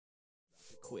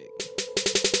quick.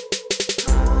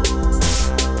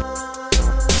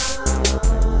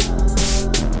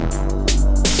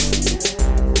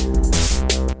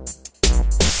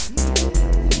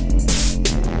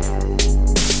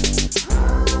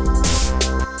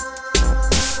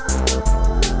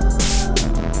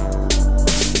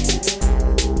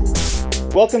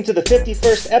 Welcome to the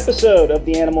 51st episode of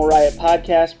the Animal Riot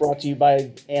Podcast, brought to you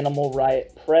by Animal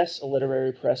Riot Press, a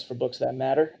literary press for books that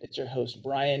matter. It's your host,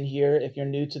 Brian, here. If you're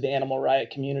new to the Animal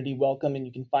Riot community, welcome, and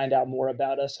you can find out more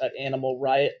about us at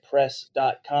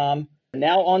animalriotpress.com.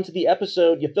 Now on to the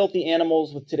episode, You Filthy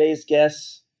Animals, with today's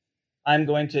guests. I'm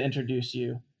going to introduce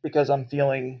you because I'm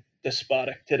feeling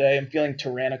despotic today. I'm feeling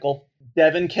tyrannical.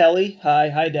 Devin Kelly.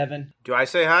 Hi, Devin. Do I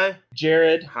say hi?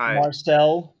 Jared. Hi.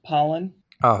 Marcel Pollen.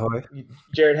 Ahoy.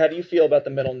 Jared, how do you feel about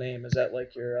the middle name? Is that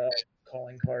like your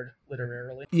calling card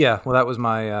literarily? Yeah, well, that was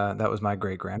my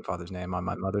great grandfather's name on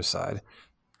my mother's side,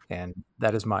 and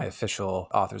that is my official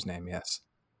author's name. Yes,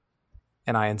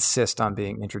 and I insist on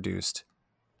being introduced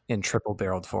in triple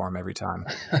barreled form every time.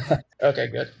 Okay,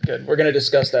 good. We're gonna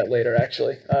discuss that later.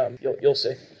 Actually, you'll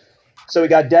see. So we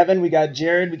got Devin, we got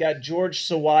Jared, we got George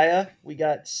Sawaya, we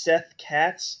got Seth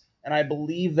Katz, and I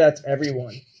believe that's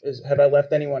everyone. Have I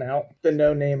left anyone out? The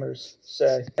no-namers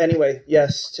say. Anyway,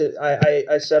 yes,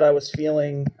 I said I was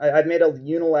feeling... I've made a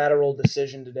unilateral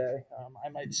decision today. I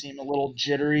might seem a little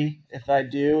jittery. If I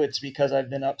do, it's because I've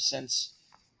been up since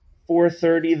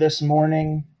 4:30 this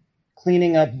morning,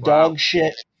 cleaning up dog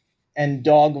shit and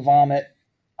dog vomit.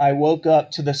 I woke up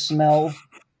to the smell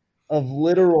of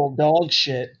literal dog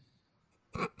shit,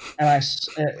 and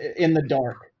in the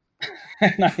dark.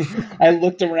 And I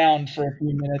looked around for a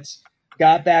few minutes,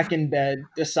 got back in bed,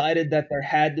 decided that there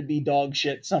had to be dog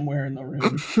shit somewhere in the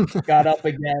room, got up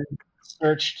again,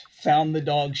 searched, found the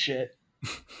dog shit,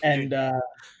 and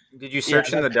did you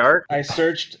search in the dark? I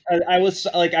searched. I was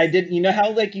like, I didn't. You know how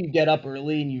like you get up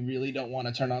early and you really don't want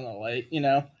to turn on the light,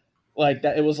 like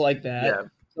that. It was like that. Yeah.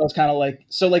 So I was kind of like,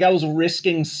 I was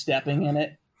risking stepping in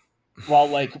it while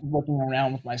like looking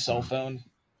around with my cell phone.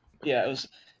 Yeah, it was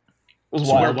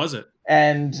So wild. where was it?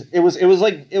 And it was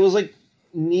like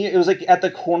at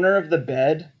the corner of the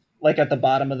bed, like at the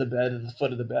bottom of the bed, at the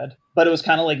foot of the bed. But it was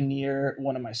kind of like near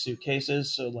one of my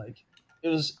suitcases, so like it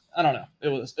was, I don't know, it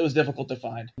was difficult to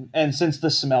find. And since the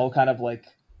smell kind of like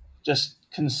just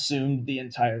consumed the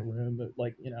entire room, but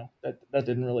like, that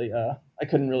didn't really I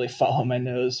couldn't really follow my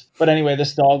nose. But anyway,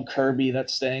 this dog Kirby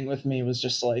that's staying with me was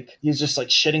just like, he's just like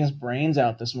shitting his brains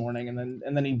out this morning, and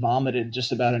then he vomited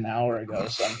just about an hour ago.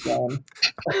 So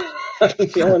I'm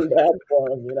feeling bad for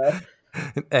him,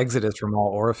 Exodus from all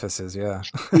orifices, yeah.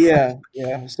 Yeah.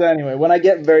 So anyway, when I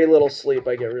get very little sleep,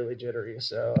 I get really jittery.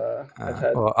 So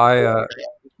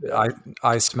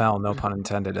I smell, no pun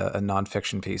intended, a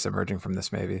nonfiction piece emerging from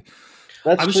this. Maybe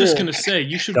that's I was true. just gonna say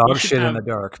you should. Dog Shit in the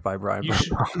Dark by Brian.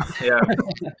 Yeah.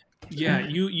 Yeah,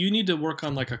 you need to work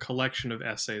on like a collection of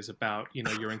essays about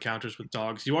your encounters with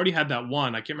dogs. You already had that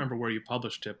one. I can't remember where you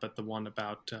published it, but the one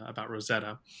about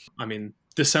Rosetta. I mean,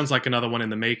 this sounds like another one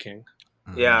in the making.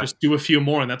 Yeah. Just do a few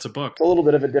more, and that's a book. It's a little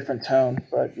bit of a different tone,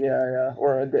 but yeah.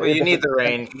 Well, you need the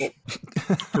range.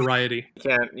 Variety.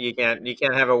 You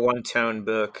can't have a one-tone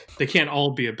book. They can't all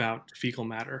be about fecal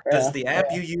matter. Does the app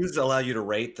you use allow you to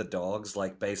rate the dogs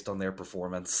like based on their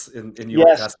performance in your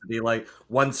custody? Like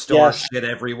 1 star shit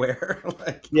everywhere?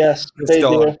 Like, yes, they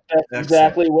dog. do. That's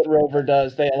exactly what Rover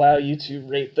does. They allow you to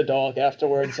rate the dog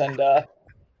afterwards, and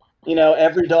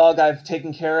every dog I've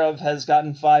taken care of has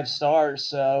gotten 5 stars.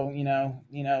 So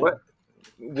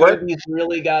What Kirby's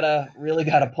really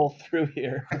gotta pull through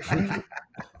here.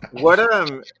 what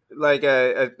like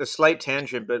a slight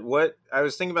tangent, but what I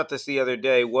was thinking about this the other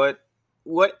day. What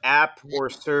app or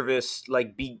service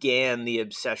like began the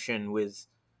obsession with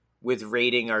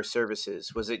rating our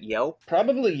services? Was it Yelp?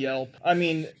 Probably Yelp. I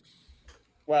mean,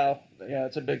 wow, yeah,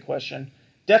 it's a big question.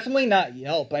 Definitely not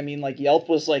Yelp. I mean, like Yelp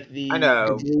was like the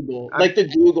Google, like the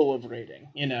Google of rating.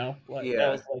 That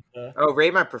was like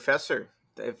Rate My Professor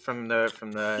from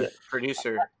the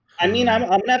producer. I mean, I'm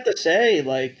gonna have to say,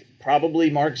 like, probably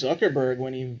Mark Zuckerberg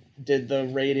when he did the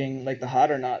rating, like the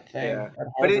hot or not thing at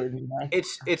Harvard.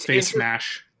 It's Face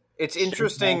smash. It's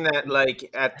interesting that like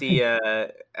at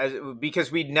the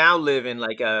because we now live in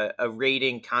like a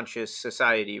rating conscious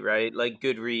society, right? Like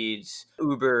Goodreads,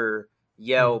 Uber,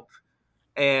 Yelp.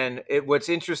 And what's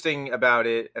interesting about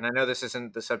it, and I know this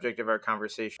isn't the subject of our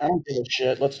conversation. I don't give a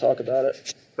shit. Let's talk about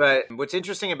it. But what's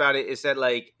interesting about it is that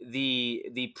like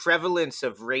the prevalence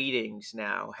of ratings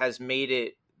now has made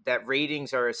it that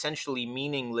ratings are essentially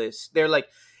meaningless. They're like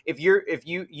if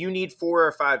you need 4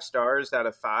 or 5 stars out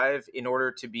of 5 in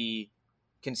order to be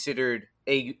considered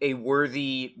a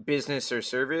worthy business or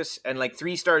service, and like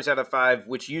 3 stars out of 5,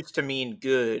 which used to mean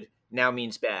good, now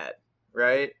means bad,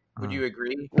 right? Would you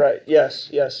agree? Right. Yes.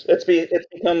 It's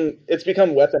become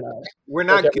weaponized. We're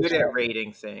not good at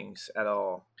rating things at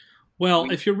all.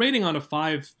 Well, if you're rating on a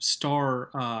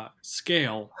 5-star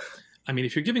scale, I mean,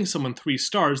 if you're giving someone 3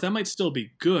 stars, that might still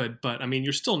be good, but I mean,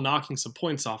 you're still knocking some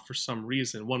points off for some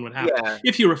reason. One would have to,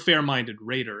 if you're a fair-minded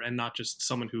rater and not just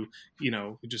someone who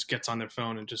just gets on their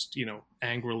phone and just,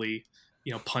 angrily,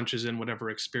 punches in whatever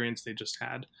experience they just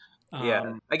had.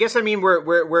 I guess, I mean,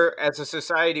 we're as a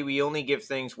society, we only give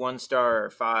things 1 star or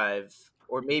 5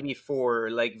 or maybe 4.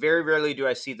 Like, very rarely do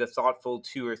I see the thoughtful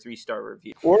 2 or 3 star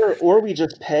review. Or we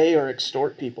just pay or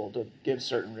extort people to give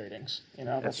certain ratings.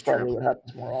 That's probably what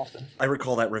happens more often. I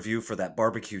recall that review for that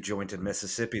barbecue joint in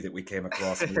Mississippi that we came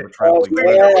across when we were traveling.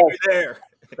 There.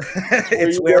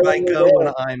 It's where I go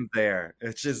when I'm there.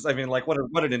 It's just, I mean, like, what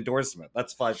an endorsement.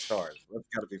 That's 5 stars. That's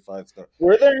got to be 5 stars.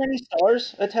 Were there any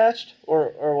stars attached,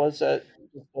 or was that?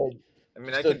 I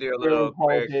mean, I could do a little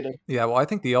quick. Yeah, well, I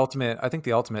think the ultimate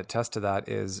test to that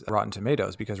is Rotten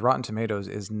Tomatoes, because Rotten Tomatoes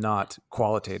is not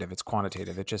qualitative; it's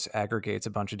quantitative. It just aggregates a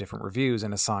bunch of different reviews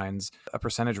and assigns a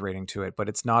percentage rating to it. But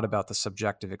it's not about the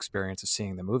subjective experience of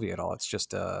seeing the movie at all. It's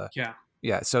just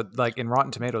yeah. So like in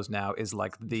Rotten Tomatoes now is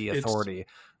like the authority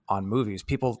on movies.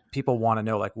 People want to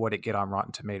know like what it get on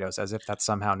Rotten Tomatoes, as if that's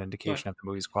somehow an indication of the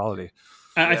movie's quality.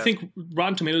 I think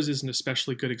Rotten Tomatoes is an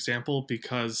especially good example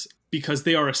because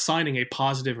they are assigning a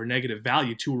positive or negative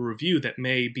value to a review that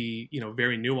may be,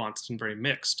 very nuanced and very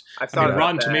mixed.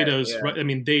 Rotten Tomatoes, I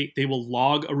mean, they will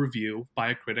log a review by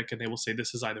a critic and they will say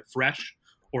this is either fresh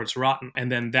or it's rotten.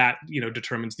 And then that,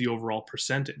 determines the overall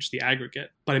percentage, the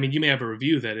aggregate. But I mean, you may have a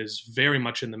review that is very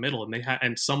much in the middle and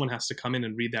and someone has to come in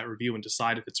and read that review and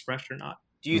decide if it's fresh or not.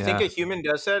 Do you think a human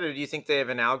does that, or do you think they have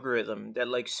an algorithm that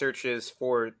like searches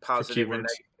for positive and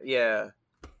negative? Yeah.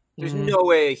 There's no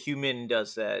way a human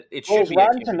does that. It should be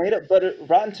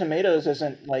Rotten Tomatoes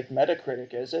isn't like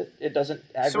Metacritic, is it? It doesn't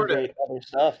aggregate other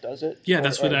stuff, does it? Yeah,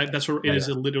 that's where it is.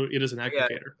 It is an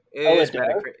aggregator. It is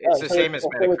Metacritic. It's the same as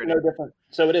Metacritic. No different.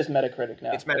 So it is Metacritic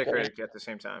now. It's Metacritic at the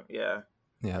same time. Yeah.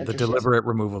 Yeah, the deliberate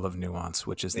removal of nuance,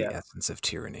 which is the essence of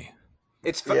tyranny.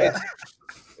 It's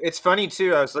funny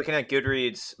too. I was looking at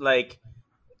Goodreads, like.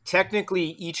 Technically,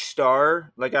 each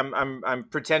star, like I'm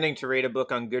pretending to rate a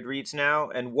book on Goodreads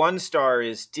now, and 1 star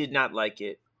is did not like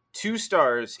it. 2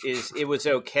 stars is it was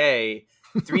okay.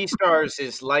 3 stars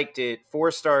is liked it. 4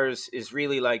 stars is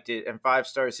really liked it, and 5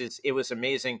 stars is it was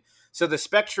amazing. So the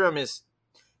spectrum is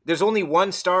there's only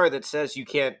 1 star that says you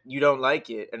don't like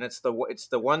it, and it's the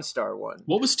 1 star one.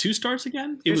 What was 2 stars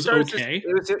again? It was okay.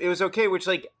 It was okay, which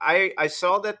like I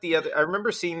saw that I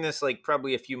remember seeing this like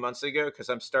probably a few months ago because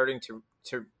I'm starting to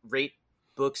rate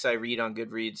books I read on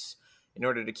Goodreads in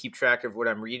order to keep track of what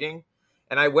I'm reading.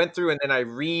 And I went through and then I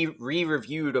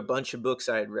re-reviewed a bunch of books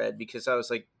I had read because I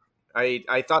was like,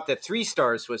 I thought that 3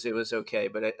 stars was okay,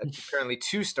 but apparently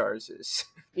 2 stars is.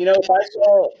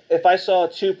 If I saw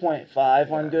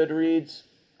 2.5 on Goodreads,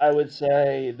 I would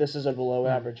say this is a below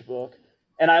average book.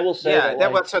 And I will say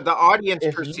so the audience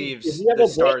perceives the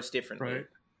stars differently. Right.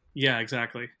 Yeah,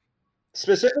 exactly.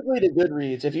 Specifically to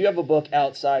Goodreads, if you have a book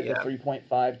outside the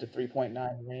 3.5 to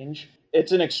 3.9 range,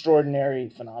 it's an extraordinary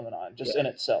phenomenon just in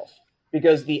itself.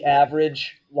 Because the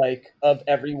average of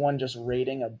everyone just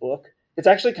rating a book, it's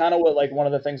actually kind of what one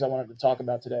of the things I wanted to talk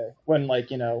about today when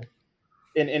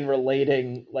in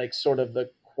relating sort of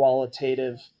the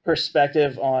qualitative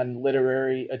perspective on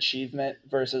literary achievement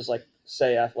versus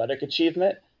say athletic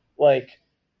achievement.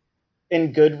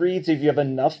 In Goodreads, if you have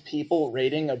enough people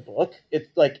rating a book, it's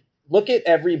look at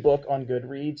every book on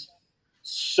Goodreads.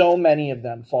 So many of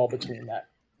them fall between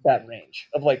that range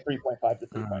of 3.5 to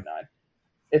 3.9.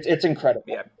 It's incredible.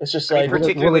 Yeah. It's just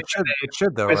particularly it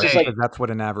should though, right? Because that's what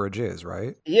an average is,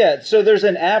 right? Yeah. So there's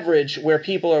an average where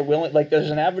people are willing, there's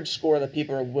an average score that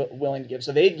people are willing to give.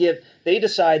 So they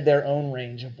decide their own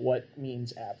range of what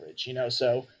means average.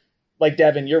 So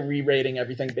Devin, you're re-rating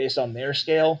everything based on their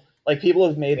scale. People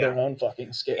have made their own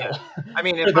fucking scale. Yeah. I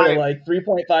mean, if they're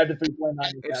 3.5 to 3.9.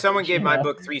 If someone gave my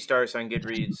book 3 stars on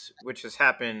Goodreads, which has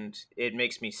happened, it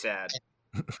makes me sad.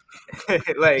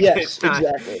 Yes,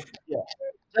 exactly. Yeah.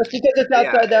 Just because it's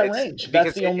outside that range.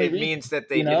 That's the only reason. It means that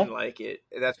they didn't like it.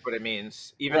 That's what it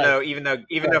means. Even though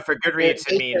for Goodreads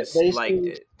it means liked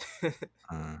it.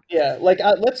 Yeah,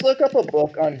 let's look up a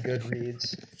book on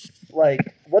Goodreads.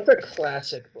 What's a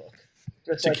classic book?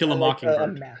 Just To Kill a Mockingbird. A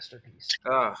masterpiece.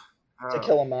 To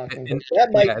Kill a Mockingbird.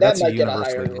 That's a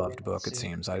universally loved book. It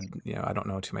seems. I don't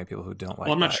know too many people who don't like.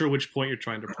 Well, I'm not sure which point you're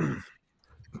trying to prove.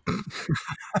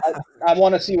 I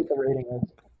want to see what the rating is.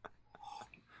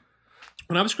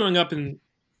 When I was growing up in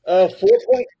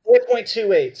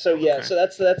 4.28. So yeah, Okay. so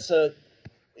that's a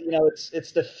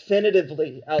it's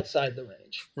definitively outside the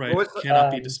range. right, What's the-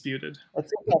 cannot be disputed.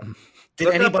 Let's look up. Did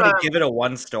Look up, anybody give it a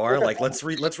 1 star? look up- Like, let's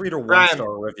read a Brian.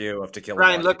 1-star review of To Kill a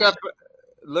Brian, Mockingbird.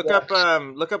 look Yeah.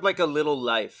 up like A Little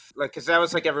Life, like because that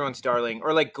was like everyone's darling,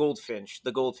 or like Goldfinch,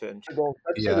 the Goldfinch.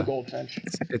 Let's say the Goldfinch.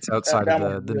 It's outside that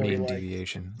of one the really mean liked.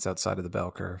 deviation. It's outside of the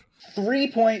bell curve.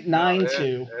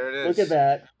 3.92. There it is. Look at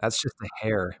that. That's just a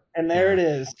hair. And there it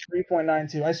is,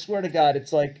 3.92. I swear to God,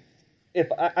 it's like if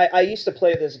I used to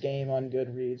play this game on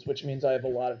Goodreads, which means I have a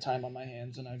lot of time on my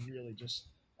hands, and I really just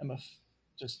am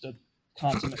just a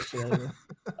consummate failure.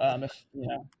 If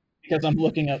because I'm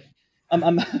looking up,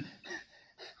 I'm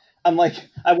like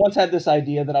I once had this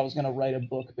idea that I was going to write a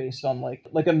book based on like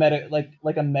a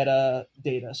meta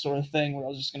data sort of thing, where I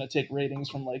was just going to take ratings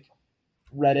from like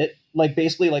Reddit, like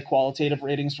basically like qualitative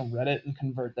ratings from Reddit, and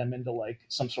convert them into like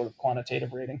some sort of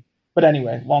quantitative rating. But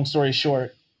anyway, long story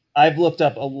short, I've looked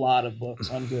up a lot of books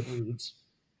on Goodreads,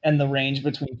 and the range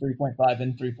between 3.5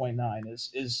 and 3.9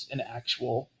 is an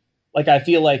actual, like, I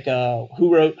feel like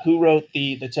who wrote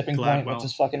the Tipping Point? What's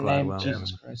his fucking name? Gladwell.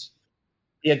 Jesus Christ.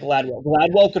 Yeah, Gladwell.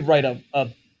 Gladwell could write a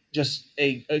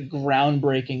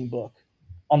groundbreaking book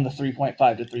on the 3.5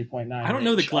 to 3.9. I don't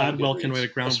know that range on Gladwell can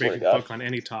Goodreads. write a I swear to groundbreaking God. book on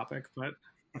any topic, but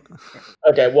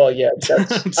Okay, well, yeah,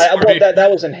 that's Sorry.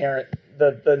 that was inherent.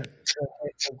 It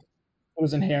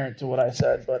was inherent to what I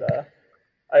said, but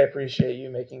I appreciate you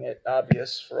making it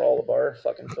obvious for all of our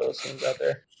fucking Philistines out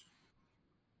there.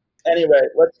 Anyway,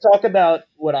 let's talk about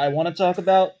what I want to talk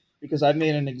about, because I've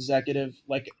made an executive,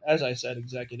 like as I said,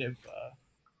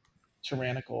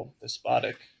 tyrannical,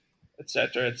 despotic,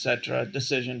 etc.,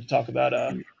 decision to talk about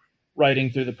writing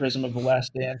through the prism of The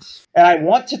Last Dance. And I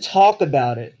want to talk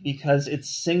about it because it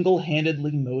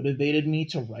single-handedly motivated me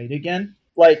to write again.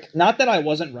 Like, not that I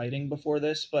wasn't writing before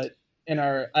this, but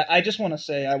I just want to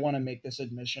say, I want to make this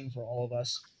admission for all of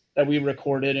us, that we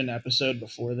recorded an episode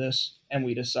before this, and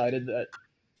we decided that,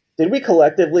 did we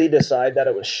collectively decide that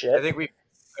it was shit? I think we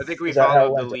Is that how it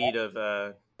followed the went lead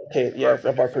of Kate, yeah,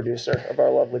 of our producer, of our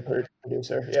lovely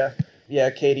producer, yeah. Yeah,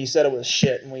 Katie said it was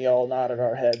shit, and we all nodded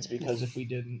our heads, because if we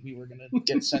didn't, we were going to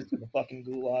get sent to the fucking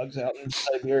gulags out in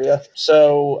Siberia.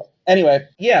 So, anyway,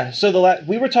 yeah, so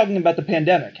we were talking about the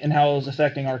pandemic and how it was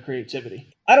affecting our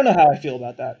creativity. I don't know how I feel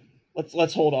about that.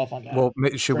 Let's hold off on that. Well,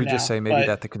 should we just now, say maybe but-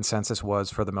 that the consensus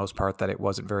was, for the most part, that it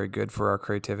wasn't very good for our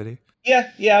creativity?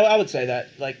 Yeah, I would say that.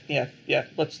 Like, yeah.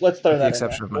 Let's throw that in there.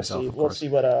 exception of myself, of We'll course. see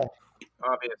what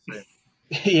obviously.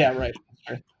 yeah, right.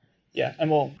 Sure. Yeah,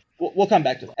 and we'll come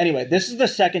back to that. Anyway, this is the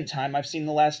second time I've seen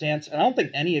The Last Dance, and I don't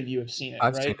think any of you have seen it,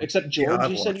 I've right? seen it. Except George,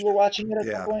 I've you said watched you were watching it at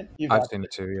Yeah. some point? You've I've watched seen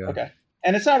it too, yeah. Okay.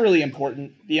 And it's not really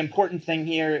important. The important thing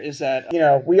here is that,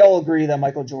 we all agree that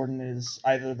Michael Jordan is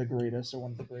either the greatest or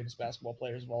one of the greatest basketball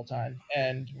players of all time.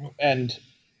 And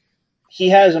he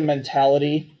has a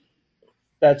mentality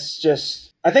that's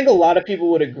just, I think a lot of people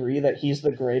would agree that he's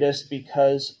the greatest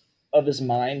because of his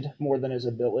mind more than his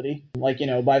ability. Like,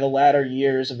 by the latter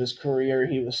years of his career,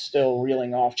 he was still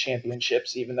reeling off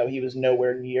championships, even though he was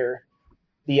nowhere near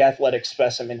the athletic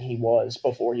specimen he was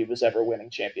before he was ever winning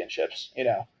championships,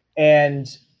 And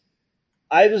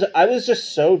I was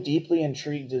just so deeply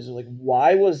intrigued as like,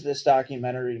 why was this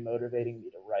documentary motivating me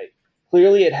to write?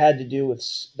 Clearly it had to do with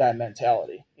that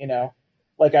mentality,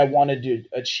 like I wanted to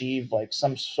achieve like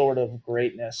some sort of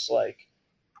greatness, like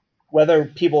whether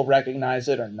people recognize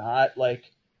it or not,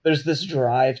 like there's this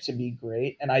drive to be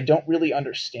great, and I don't really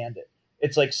understand it.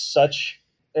 It's like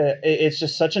it's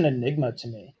just such an enigma to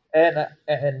me.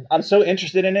 And I'm so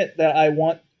interested in it that I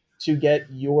want to get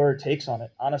your takes on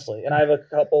it, honestly. And I have a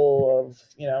couple of,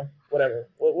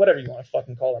 whatever you want to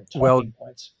fucking call them, talking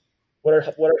points. What are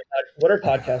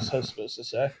podcast hosts supposed to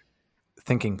say?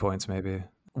 Thinking points, maybe.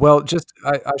 Well,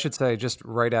 I should say, just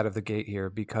right out of the gate here,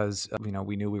 because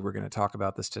we knew we were going to talk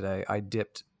about this today, I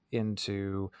dipped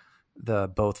into the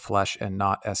Both Flesh and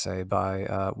Not essay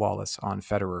by Wallace on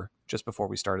Federer just before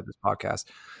we started this podcast.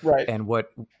 Right. And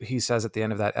what he says at the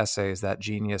end of that essay is that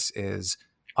genius is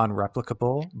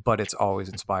unreplicable, but it's always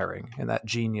inspiring. And that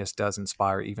genius does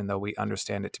inspire, even though we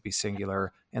understand it to be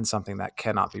singular and something that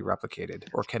cannot be replicated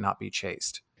or cannot be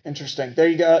chased. Interesting. There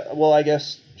you go. Well, I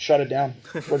guess shut it down.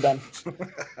 We're done.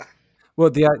 Well,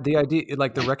 the idea,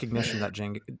 like the recognition that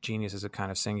genius is a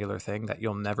kind of singular thing, that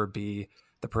you'll never be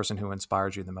the person who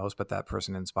inspires you the most, but that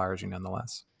person inspires you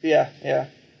nonetheless. Yeah.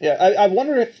 I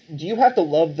wonder do you have to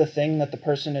love the thing that the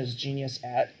person is genius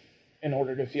at in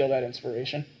order to feel that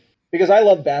inspiration? Because I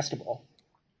love basketball.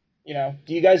 Do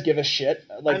you guys give a shit?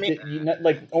 Like, I mean,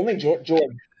 like only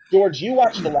George, you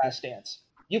watched The Last Dance.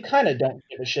 you kind of don't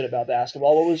give a shit about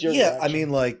basketball. What was your reaction? I mean,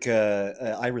 like,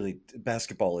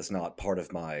 basketball is not part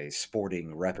of my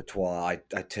sporting repertoire.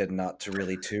 I tend not to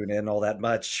really tune in all that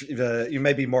much. You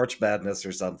may be March Madness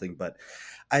or something, but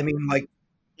I mean, like,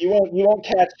 you won't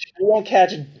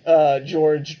catch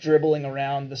George dribbling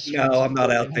around the streets. No, I'm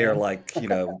not out there like doing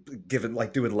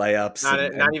layups.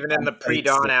 Not even in the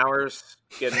pre-dawn hours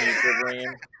getting you dribbling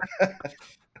in.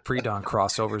 Pre-dawn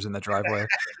crossovers in the driveway.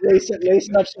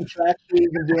 Lacing up some track shoes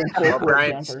and doing full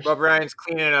court jumpers. While Brian's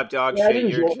cleaning up dog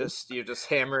shit, you're just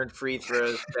hammering free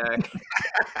throws back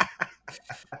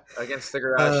against the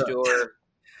garage door.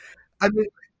 I mean,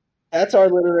 that's our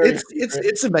literary.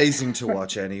 It's amazing to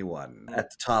watch anyone at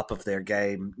the top of their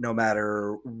game, no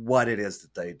matter what it is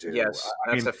that they do. Yes,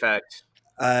 that's a fact.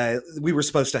 We were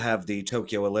supposed to have the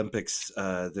Tokyo Olympics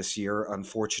this year,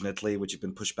 unfortunately, which have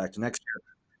been pushed back to next year.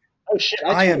 Oh shit!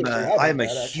 I am a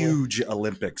huge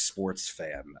Olympic sports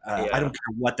fan. I don't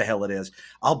care what the hell it is.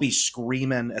 I'll be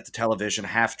screaming at the television,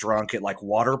 half drunk, at like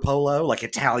water polo, like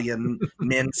Italian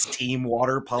men's team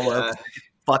water polo.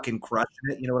 Fucking crushing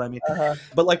it, you know what I mean?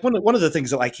 But like one of the things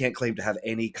that I can't claim to have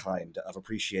any kind of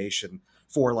appreciation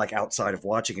for, like outside of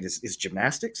watching it, is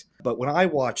gymnastics. But when I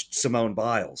watched Simone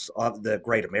Biles, the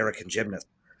great American gymnast,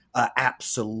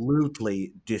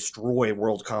 absolutely destroy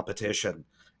world competition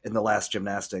in the last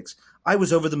gymnastics, I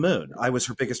was over the moon. I was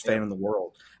her biggest fan in the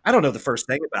world. I don't know the first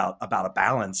thing about a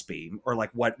balance beam or like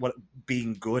what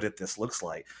being good at this looks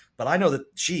like, but I know that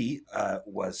she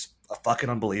was fucking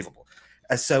unbelievable.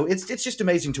 So it's just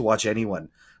amazing to watch anyone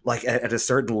like at a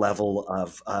certain level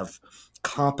of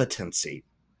competency,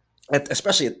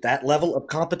 especially at that level of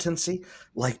competency,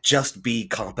 like just be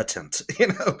competent,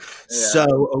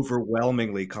 so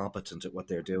overwhelmingly competent at what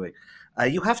they're doing.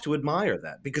 You have to admire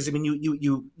that because I mean,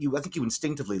 you I think you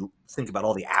instinctively think about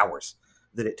all the hours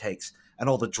that it takes and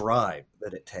all the drive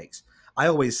that it takes. I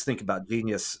always think about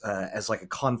genius as like a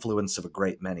confluence of a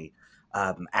great many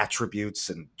attributes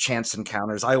and chance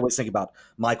encounters. I always think about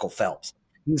Michael Phelps.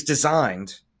 He's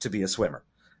designed to be a swimmer.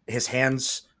 His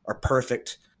hands are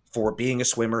perfect for being a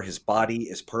swimmer. His body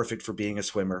is perfect for being a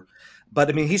swimmer. But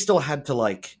I mean, he still had to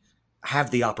like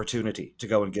have the opportunity to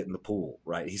go and get in the pool,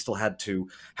 right? He still had to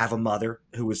have a mother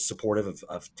who was supportive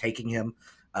of taking him,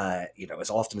 as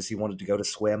often as he wanted to go to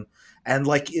swim. And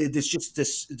like, it's just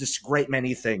this great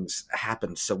many things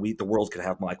happened so the world could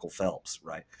have Michael Phelps,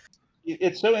 right?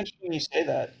 It's so interesting you say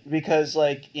that because,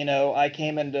 like, I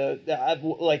came into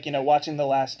watching The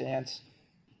Last Dance.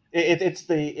 It's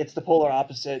the polar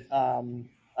opposite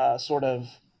sort of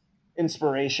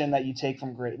inspiration that you take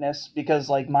from greatness because,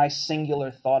 like, my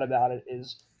singular thought about it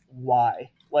is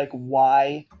why? Like,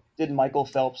 why did Michael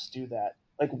Phelps do that?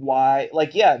 Like, why?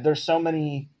 Like, yeah, there's so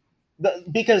many.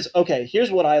 Because, okay, here's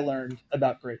what I learned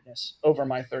about greatness over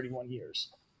my 31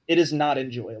 years. It is not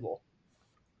enjoyable.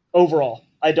 Overall,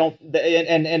 I don't,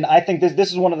 and I think this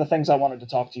is one of the things I wanted to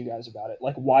talk to you guys about it.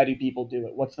 Like, why do people do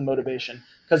it? What's the motivation?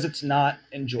 Because it's not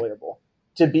enjoyable.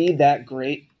 To be that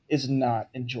great is not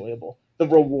enjoyable. The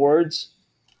rewards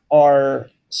are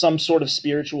some sort of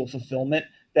spiritual fulfillment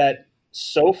that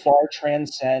so far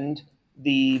transcend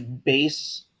the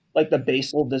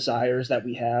basal desires that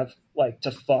we have, like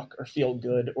to fuck or feel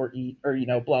good or eat or,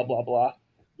 blah, blah, blah.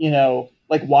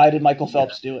 Like, why did Michael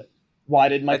Phelps do it? Why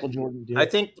did Michael Jordan do it? I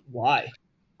think why.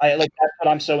 That's what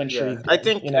I'm so intrigued. I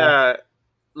think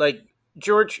like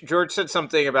George said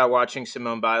something about watching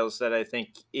Simone Biles that I think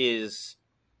is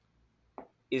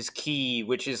key,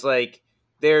 which is like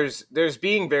there's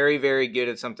being very, very good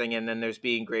at something and then there's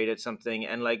being great at something.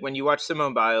 And like when you watch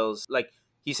Simone Biles, like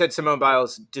he said, Simone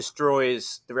Biles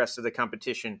destroys the rest of the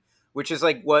competition, which is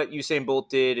like what Usain Bolt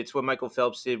did. It's what Michael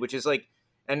Phelps did, which is like.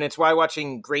 And it's why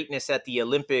watching greatness at the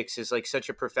Olympics is like such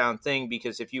a profound thing,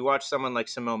 because if you watch someone like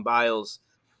Simone Biles,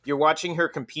 you're watching her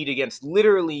compete against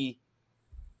literally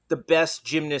the best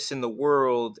gymnasts in the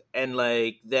world. And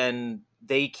like, then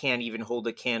they can't even hold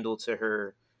a candle to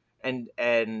her. And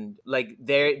like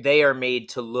they are made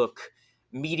to look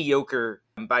mediocre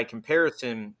by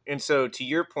comparison. And so to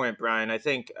your point, Brian, I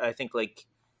think like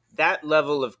that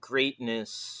level of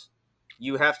greatness,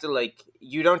 you have to like,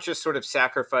 you don't just sort of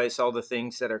sacrifice all the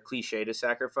things that are cliche to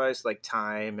sacrifice, like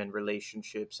time and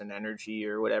relationships and energy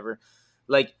or whatever.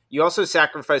 Like you also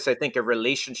sacrifice, I think, a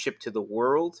relationship to the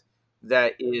world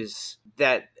that is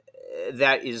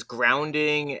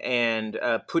grounding and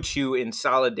puts you in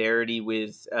solidarity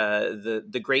with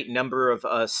the great number of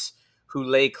us who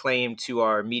lay claim to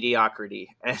our mediocrity.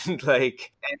 And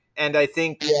like, and I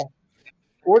think,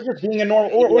 or just being a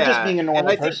normal, or just being a normal and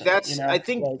I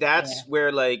think person. That's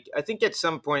where, like, I think at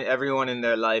some point everyone in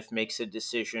their life makes a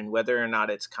decision, whether or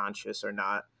not it's conscious or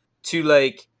not, to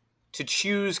like to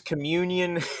choose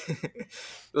communion,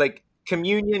 like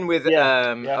communion with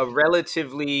Yeah. a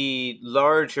relatively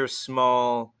large or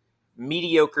small,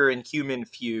 mediocre and human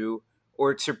few,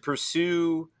 or to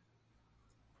pursue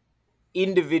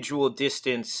individual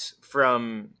distance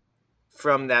from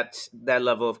that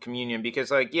level of communion.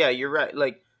 Because like, yeah, you're right,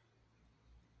 like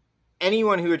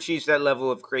anyone who achieves that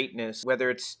level of greatness, whether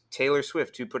it's Taylor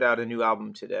Swift who put out a new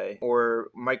album today or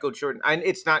Michael Jordan,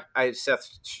 it's not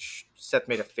Seth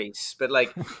made a face, but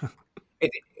like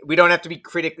we don't have to be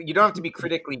critically, you don't have to be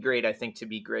critically great, I think, to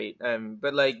be great.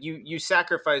 But like you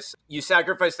sacrifice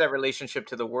that relationship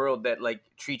to the world that like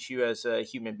treats you as a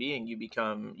human being. You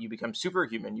become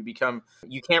superhuman.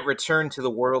 You can't return to the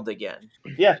world again.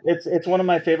 Yeah, it's one of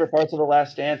my favorite parts of The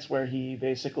Last Dance, where he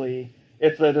basically,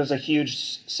 there's a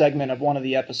huge segment of one of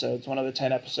the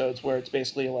 10 episodes, where it's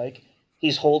basically like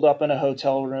he's holed up in a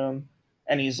hotel room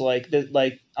and he's like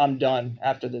I'm done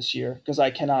after this year because I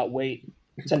cannot wait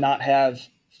to not have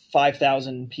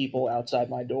 5,000 people outside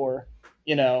my door,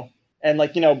 and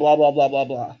like, blah blah blah blah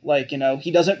blah. Like,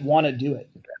 he doesn't want to do it,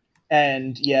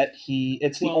 and yet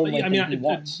it's the only thing he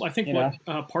wants. I think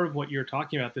what part of what you're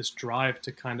talking about, this drive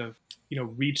to kind of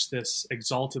reach this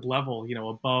exalted level,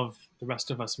 above the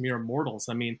rest of us mere mortals.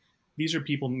 I mean, these are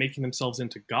people making themselves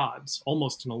into gods,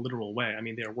 almost in a literal way. I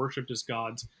mean, they are worshipped as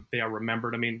gods. They are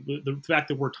remembered. I mean, the fact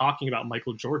that we're talking about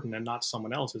Michael Jordan and not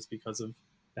someone else is because of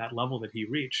that level that he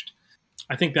reached.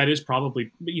 I think that is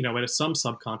probably, at some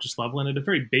subconscious level and at a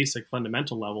very basic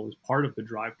fundamental level is part of the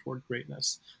drive toward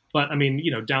greatness. But I mean,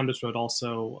 down this road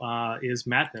also is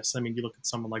madness. I mean, you look at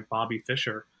someone like Bobby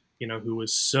Fischer, who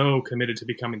was so committed to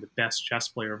becoming the best chess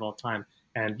player of all time.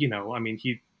 And, I mean,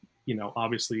 he,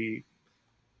 obviously,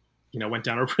 went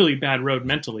down a really bad road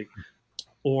mentally.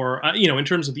 Or, in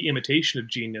terms of the imitation of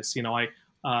genius,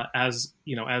 as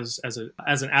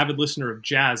an avid listener of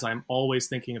jazz, I'm always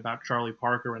thinking about Charlie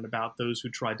Parker and about those who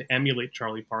tried to emulate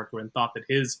Charlie Parker and thought that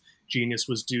his genius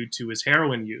was due to his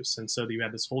heroin use. And so you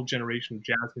had this whole generation of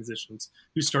jazz musicians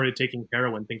who started taking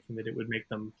heroin, thinking that it would make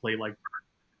them play like.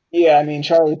 Yeah, I mean,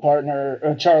 Charlie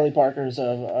Parker's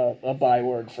a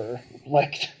byword for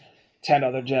like 10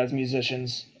 other jazz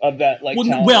musicians of that like.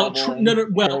 No. But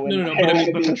I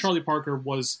mean, but Charlie Parker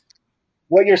was.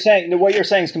 What you're saying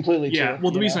is completely true. Yeah,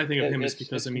 well, the reason I think of him is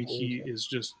because, I mean, he is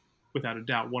just, without a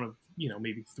doubt, one of,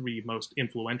 maybe 3 most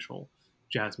influential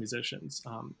jazz musicians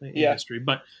in history.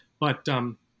 But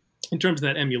in terms of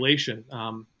that emulation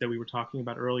that we were talking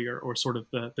about earlier, or sort of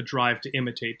the drive to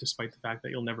imitate, despite the fact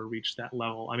that you'll never reach that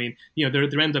level. I mean,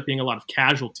 there end up being a lot of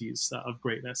casualties of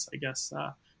greatness, I guess.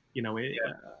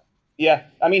 Yeah,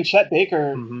 I mean, Chet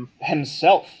Baker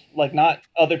himself, like not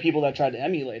other people that tried to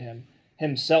emulate him.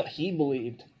 Himself, he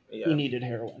believed he needed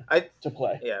heroin to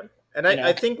play. Yeah, and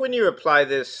I think when you apply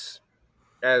this,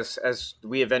 as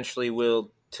we eventually will,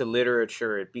 to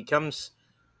literature, it becomes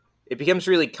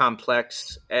really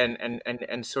complex and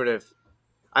sort of.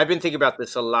 I've been thinking about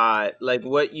this a lot, like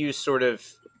what you sort of.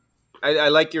 I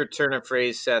like your turn of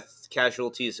phrase, Seth.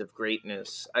 Casualties of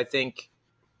greatness. I think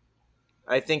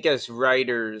as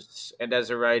writers and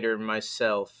as a writer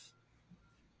myself.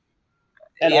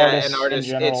 And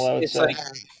artists in general, it's like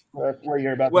where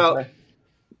you're about to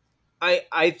say.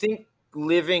 I think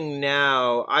living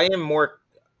now, I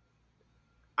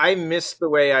miss the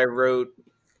way I wrote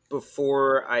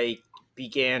before I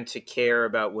began to care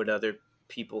about what other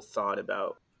people thought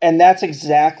about. And that's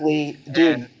exactly,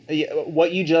 dude,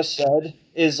 what you just said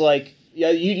is like,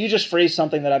 you just phrased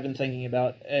something that I've been thinking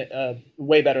about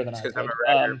way better than I did. I'm a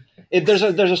writer. There's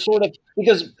a sort of,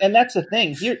 and that's the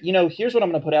thing here, here's what I'm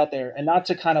going to put out there, and not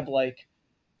to kind of like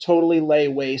totally lay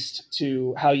waste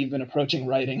to how you've been approaching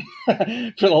writing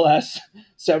for the last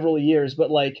several years, but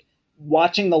like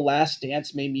watching The Last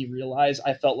Dance made me realize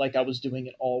I felt like I was doing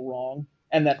it all wrong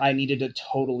and that I needed to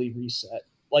totally reset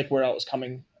like where I was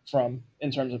coming from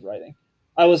in terms of writing.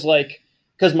 I was like,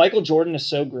 because Michael Jordan is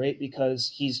so great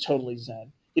because he's totally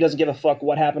zen. He doesn't give a fuck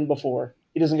what happened before.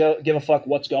 He doesn't give a fuck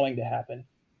what's going to happen.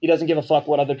 He doesn't give a fuck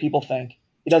what other people think.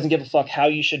 He doesn't give a fuck how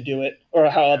you should do it or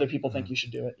how other people think you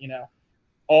should do it.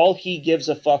 All he gives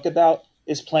a fuck about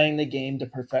is playing the game to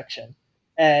perfection,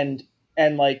 and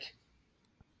like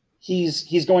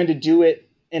he's going to do it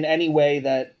in any way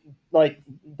that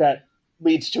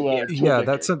leads to a victory,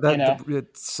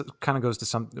 it kind of goes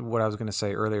to what I was going to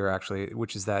say earlier, actually,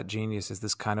 which is that genius is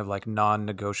this kind of like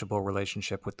non-negotiable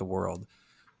relationship with the world.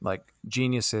 Like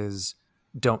geniuses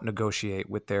don't negotiate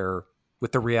with the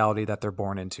reality that they're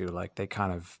born into. Like they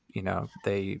kind of,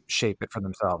 they shape it for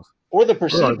themselves. or the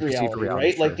perceived reality,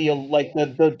 right? Sure. Like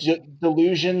the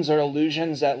delusions or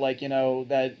illusions that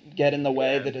that get in the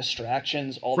way, the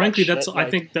distractions, all Frankly, that shit. I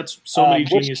think that's so many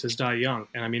geniuses die young,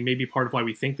 and I mean, maybe part of why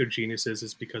we think they're geniuses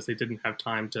is because they didn't have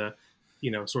time to,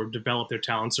 sort of develop their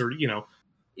talents, or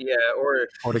or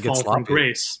to get fall sloppy from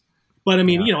grace. But I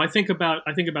mean, I think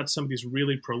about some of these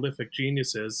really prolific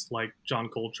geniuses like John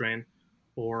Coltrane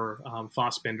or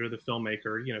Fassbinder, the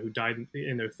filmmaker, who died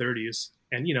in their 30s.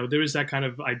 And, there is that kind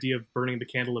of idea of burning the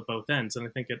candle at both ends. And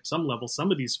I think at some level,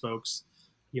 some of these folks,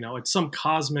 at some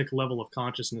cosmic level of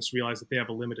consciousness, realize that they have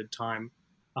a limited time.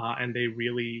 And they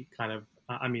really kind of,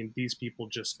 these people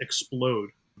just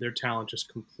explode. Their talent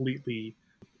just completely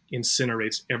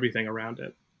incinerates everything around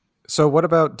it. So what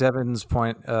about Devin's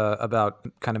point about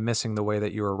kind of missing the way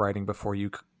that you were writing before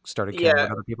you started caring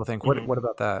what other people think? What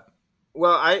about that?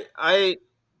 Well, I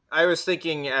was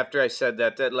thinking after I said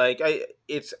that like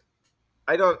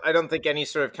I don't think any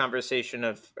sort of conversation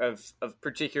of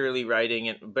particularly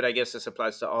writing, but I guess this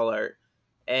applies to all art,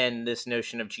 and this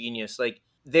notion of genius. Like,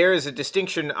 there is a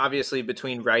distinction obviously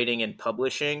between writing and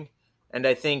publishing, and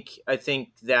I think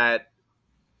that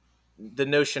the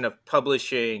notion of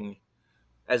publishing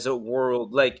as a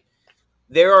world, like,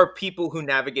 there are people who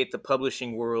navigate the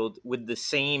publishing world with the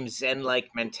same Zen-like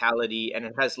mentality,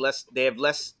 and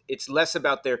it's less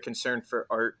about their concern for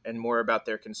art and more about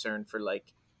their concern for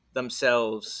like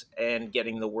themselves and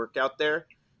getting the work out there.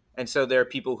 And so there are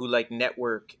people who like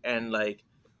network and like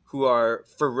who are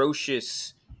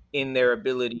ferocious in their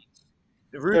ability,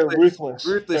 ruthless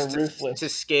to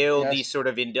scale the sort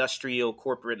of industrial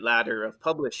corporate ladder of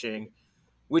publishing,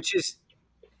 which is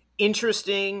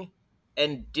interesting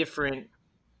and different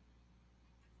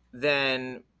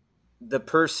than the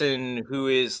person who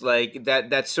is like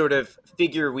that sort of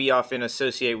figure we often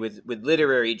associate with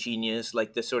literary genius,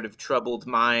 like the sort of troubled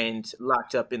mind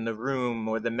locked up in the room,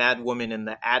 or the mad woman in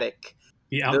the attic,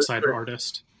 the outsider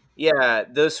artist. Yeah,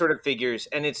 those sort of figures.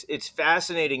 And it's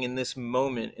fascinating in this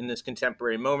moment, in this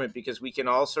contemporary moment, because we can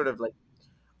all sort of like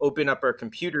open up our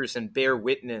computers and bear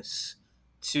witness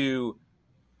to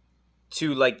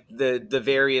like the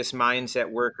various minds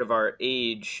at work of our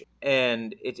age.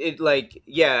 And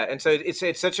and so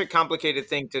it's such a complicated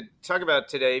thing to talk about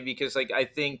today, because like I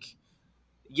think,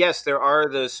 yes, there are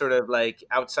those sort of like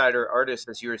outsider artists,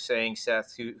 as you were saying,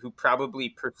 Seth, who probably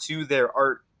pursue their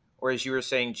art, or as you were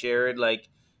saying, Jared, like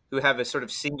who have a sort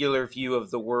of singular view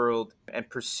of the world and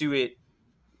pursue it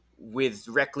with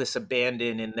reckless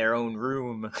abandon in their own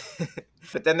room.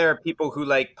 But then there are people who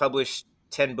like publish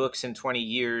 10 books in 20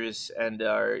 years and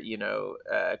are,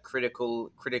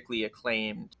 critically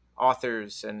acclaimed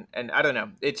authors. And I don't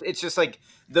know, it's just like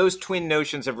those twin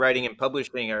notions of writing and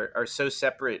publishing are so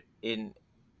separate in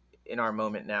our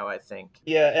moment now, I think.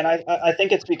 Yeah. And I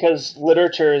think it's because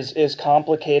literature is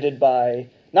complicated by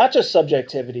not just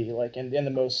subjectivity, like in the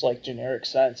most like generic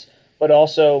sense, but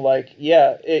also like,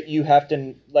 you have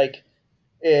to like,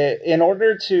 in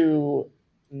order to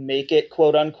make it,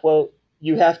 quote unquote,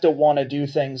 you have to want to do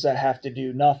things that have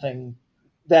nothing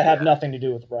to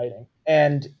do with writing.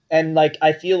 And like,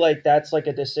 I feel like that's like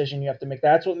a decision you have to make.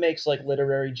 That's what makes like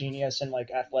literary genius and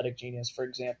like athletic genius, for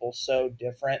example, so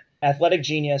different. Athletic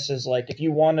genius is like, if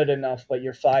you want it enough, but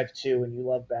you're 5'2" and you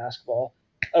love basketball,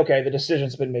 okay, the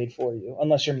decision's been made for you.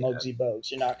 Unless you're Muggsy Bogues,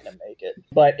 you're not going to make it.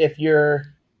 But if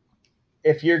you're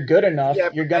good enough,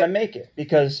 you're going to make it,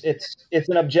 because it's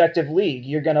an objective league.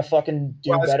 You're going to fucking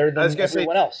do better than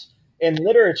everyone else. In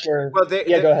literature, go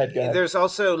ahead. There's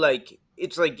also like,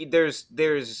 it's like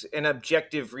there's an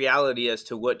objective reality as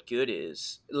to what good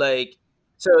is. Like,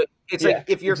 so it's like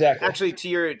if you're actually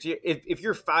if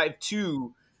you're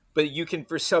 5'2", but you can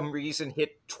for some reason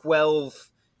hit 12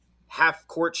 half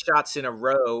court shots in a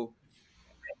row.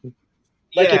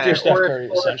 Like if you're Steph Curry,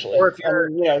 essentially. Or if you're,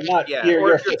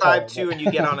 you're 5'2" and you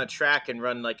get on a track and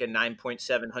run like a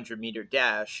 9.700 meter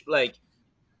dash, like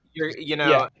you're,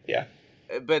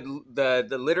 But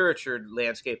the literature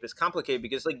landscape is complicated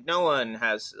because like no one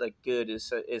has like good is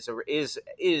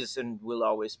and will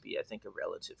always be, I think, a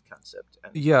relative concept.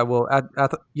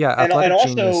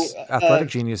 Athletic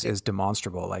genius is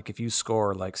demonstrable. Like if you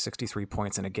score like 63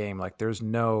 points in a game, like there's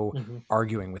no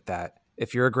arguing with that.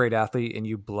 If you're a great athlete and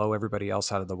you blow everybody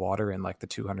else out of the water in like the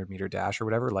 200-meter dash or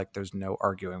whatever, like there's no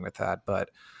arguing with that. But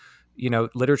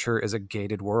literature is a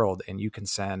gated world, and you can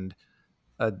send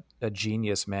a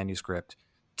genius manuscript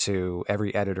to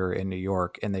every editor in New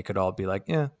York, and they could all be like,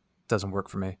 yeah, doesn't work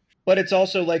for me. But it's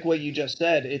also like what you just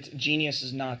said. It's genius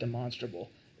is not demonstrable.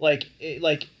 Like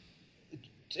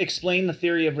explain the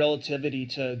theory of relativity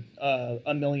to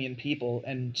a million people,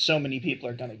 and so many people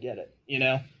are going to get it.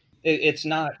 It's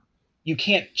not. You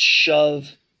can't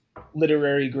shove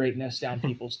literary greatness down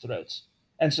people's throats.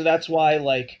 And so that's why,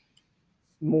 like,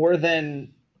 more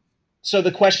than so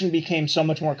the question became so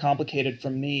much more complicated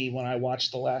for me when I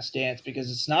watched The Last Dance,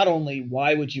 because it's not only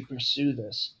why would you pursue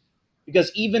this,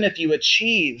 because even if you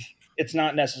achieve, it's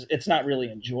not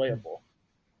really enjoyable.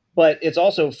 But it's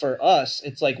also, for us,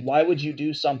 it's like, why would you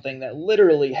do something that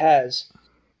literally has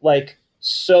like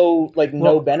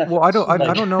no benefits? Well, I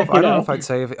don't know if I'd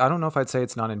say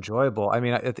it's not enjoyable. I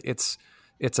mean, it's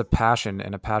a passion,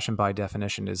 and a passion by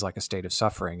definition is like a state of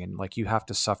suffering, and like you have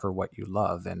to suffer what you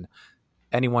love. And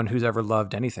anyone who's ever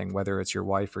loved anything, whether it's your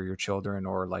wife or your children,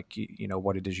 or like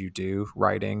what it is you do,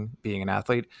 writing, being an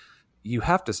athlete,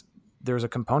 there's a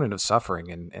component of suffering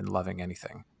in loving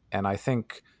anything. And I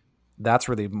think that's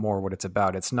really more what it's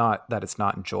about. It's not that it's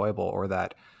not enjoyable or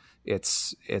that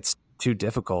it's too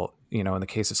difficult. In the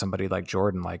case of somebody like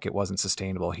Jordan, like it wasn't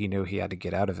sustainable. He knew he had to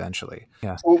get out eventually.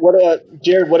 Yeah. Well,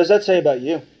 Jared, what does that say about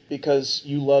you? Because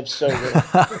you love so little.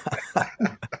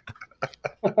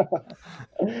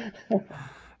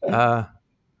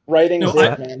 Writing is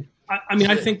it, man. I mean,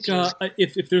 I think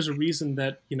if there's a reason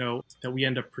that that we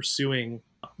end up pursuing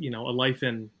a life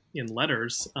in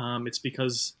letters, it's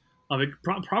because of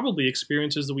probably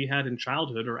experiences that we had in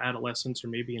childhood or adolescence or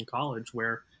maybe in college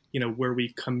where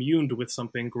we communed with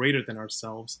something greater than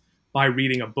ourselves by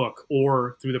reading a book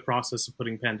or through the process of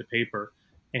putting pen to paper.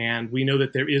 And we know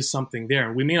that there is something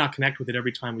there. We may not connect with it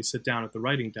every time we sit down at the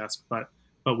writing desk, but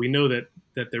we know that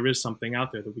there is something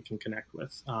out there that we can connect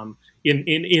with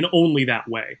in only that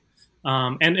way.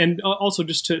 And also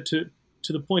just to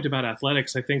the point about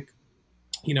athletics, I think,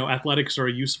 athletics are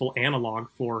a useful analog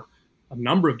for a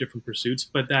number of different pursuits,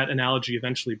 but that analogy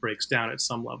eventually breaks down at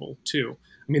some level too.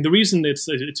 I mean, the reason it's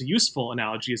a useful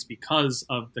analogy is because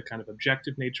of the kind of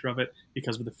objective nature of it,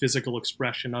 because of the physical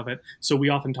expression of it. So we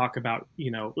often talk about,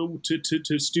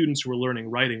 to students who are learning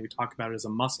writing, we talk about it as a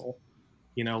muscle.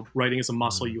 Writing is a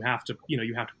muscle. You have to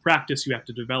practice, you have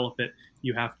to develop it,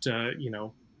 you have to, you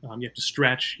have to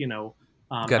stretch,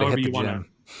 however you want to.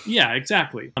 Yeah,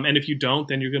 exactly. And if you don't,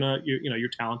 then your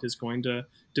talent is going to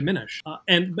diminish.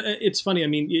 And it's funny. I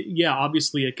mean,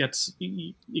 obviously it gets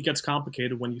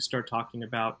complicated when you start talking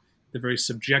about the very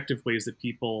subjective ways that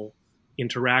people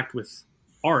interact with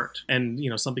art. And,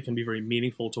 something can be very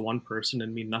meaningful to one person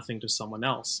and mean nothing to someone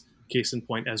else. Case in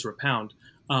point, Ezra Pound.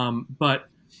 But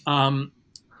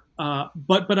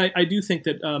I do think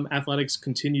that athletics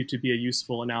continue to be a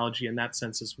useful analogy in that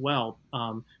sense as well.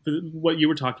 For what you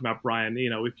were talking about, Brian,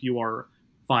 if you are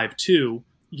 5'2",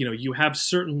 you have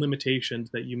certain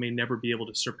limitations that you may never be able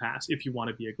to surpass if you want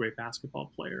to be a great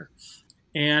basketball player.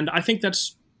 And I think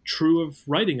that's true of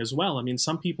writing as well. I mean,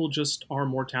 some people just are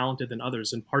more talented than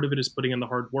others, and part of it is putting in the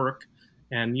hard work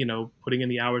and, putting in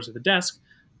the hours at the desk.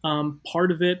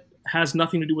 Part of it has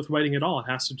nothing to do with writing at all. It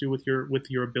has to do with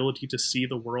your ability to see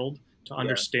the world, to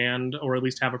understand, or at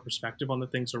least have a perspective on the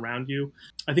things around you.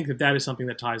 I think that is something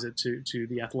that ties it to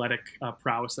the athletic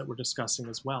prowess that we're discussing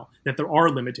as well, that there are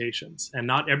limitations and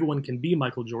not everyone can be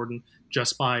Michael Jordan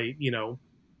just by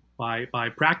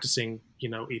practicing,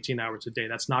 18 hours a day.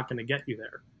 That's not going to get you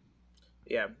there.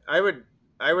 Yeah. I would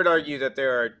argue that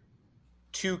there are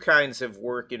two kinds of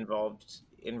work involved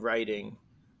in writing,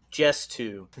 just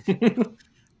two.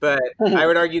 But I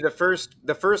would argue the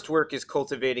first work is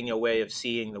cultivating a way of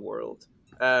seeing the world,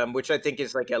 which I think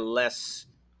is like a less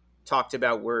talked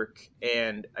about work,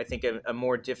 and I think a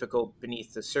more difficult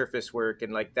beneath the surface work.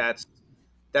 And like that's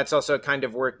also a kind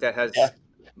of work that has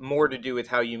more to do with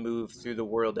how you move through the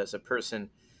world as a person.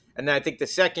 And then I think the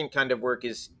second kind of work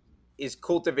is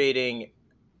cultivating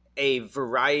a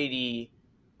variety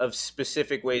of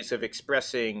specific ways of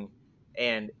expressing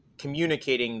and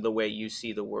communicating the way you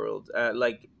see the world,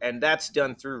 and that's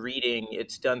done through reading.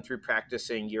 It's done through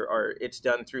practicing your art. It's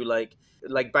done through like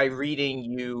by reading,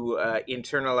 you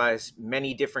internalize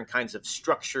many different kinds of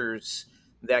structures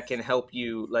that can help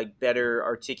you like better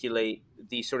articulate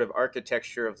the sort of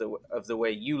architecture of the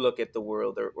way you look at the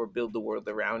world or build the world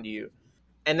around you.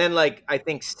 And then like I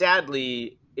think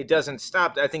sadly it doesn't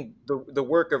stop. I think the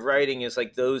work of writing is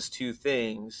like those two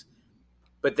things,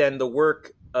 but then the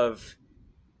work of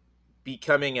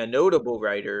becoming a notable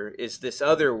writer is this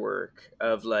other work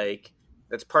of like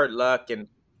that's part luck and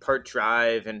part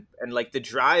drive, and like the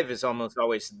drive is almost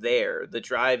always there. The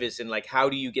drive is in like how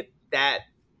do you get that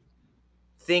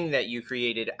thing that you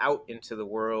created out into the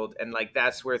world, and like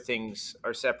that's where things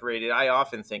are separated. I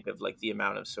often think of like the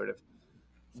amount of sort of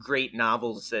great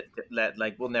novels that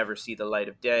like will never see the light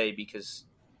of day because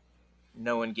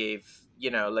no one gave,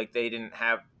 like they didn't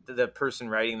have, the person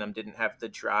writing them didn't have the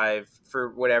drive for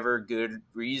whatever good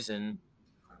reason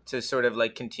to sort of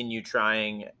like continue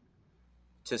trying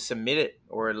to submit it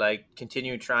or like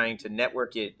continue trying to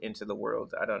network it into the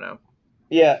world. I don't know.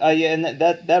 Yeah, and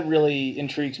that really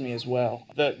intrigues me as well.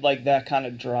 That kind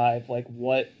of drive, like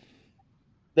what,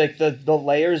 like the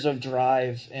layers of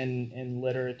drive in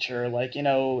literature. Like, you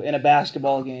know, in a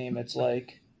basketball game, it's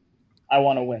like, I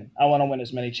want to win. I want to win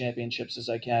as many championships as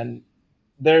I can.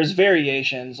 There's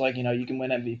variations, like, you know, you can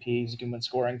win MVPs, you can win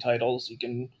scoring titles, you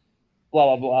can blah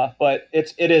blah blah. But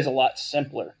it is a lot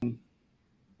simpler.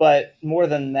 But more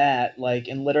than that, like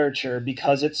in literature,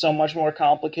 because it's so much more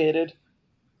complicated,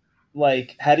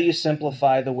 like how do you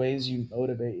simplify the ways you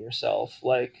motivate yourself?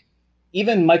 Like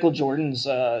even Michael Jordan's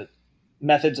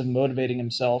methods of motivating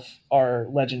himself are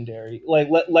legendary, like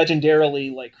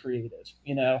legendarily like creative,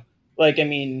 you know? Like, I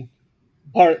mean,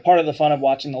 part of the fun of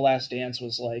watching The Last Dance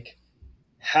was like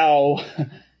how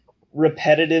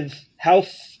repetitive, how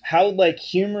like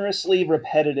humorously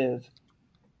repetitive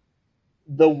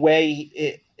the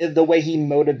way he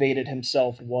motivated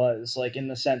himself was, like in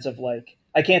the sense of like,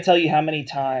 I can't tell you how many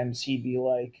times he'd be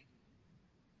like,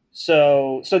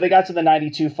 so they got to the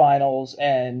 92 finals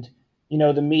and, you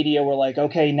know, the media were like,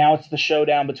 okay, now it's the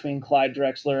showdown between Clyde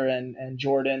Drexler and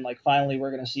Jordan. Like, finally,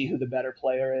 we're going to see who the better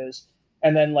player is.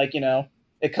 And then, like, you know,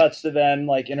 it cuts to them,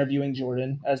 like, interviewing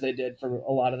Jordan, as they did for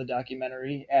a lot of the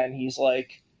documentary. And he's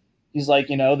like,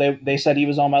 you know, they said he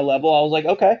was on my level. I was like,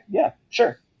 okay, yeah,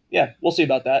 sure. Yeah, we'll see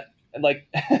about that. And,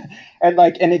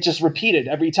 like, and it just repeated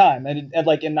every time. And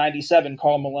like, in 97,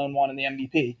 Karl Malone won in the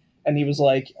MVP. And he was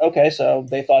like, okay, so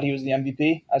they thought he was the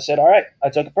MVP. I said, all right, I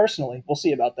took it personally. We'll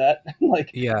see about that.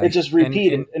 Like, yeah, it just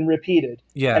repeated and repeated.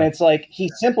 Yeah. And it's like, he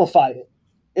simplified it.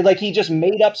 Like, he just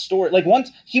made up stories. Like,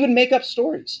 once he would make up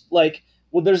stories. Like,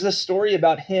 well, there's this story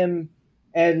about him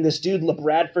and this dude,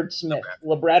 LeBradford Smith.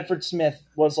 LeBradford Smith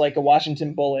was like a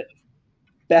Washington Bullet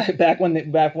back when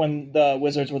the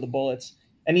Wizards were the Bullets.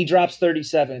 And he drops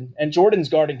 37. And Jordan's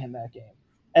guarding him that game.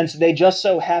 And so they just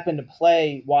so happened to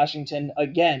play Washington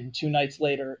again 2 nights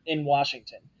later in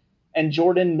Washington. And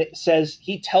Jordan says,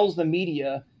 he tells the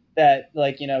media that,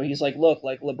 like, you know, he's like, look,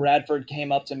 like, LeBradford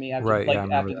came up to me after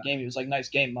the game. He was like, nice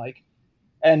game, Mike.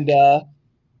 And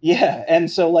yeah. And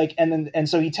so like, and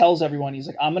so he tells everyone, he's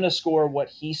like, I'm going to score what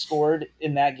he scored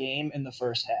in that game in the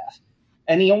first half.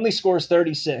 And he only scores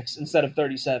 36 instead of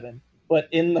 37, but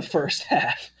in the first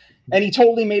half. And he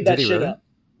totally made that shit up.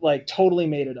 Like, totally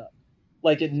made it up.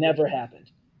 Like, it never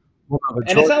happened. Well, and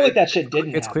Jordan, it's not like that shit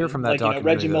didn't It's happen. clear from that like, documentary, you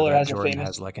know, Reggie Miller that Jordan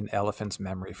has like an elephant's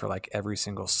memory for like every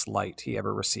single slight he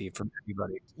ever received from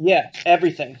anybody. Yeah,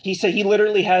 everything. He said he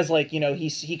literally has, like, you know,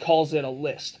 he calls it a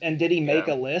list. And did he make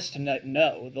a list?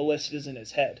 No, the list is in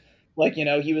his head. Like, you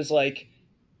know, he was like,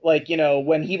 you know,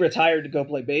 when he retired to go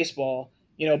play baseball,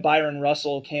 you know, Brian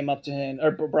Russell came up to him,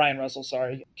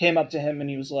 and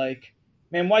he was like,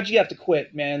 man, why'd you have to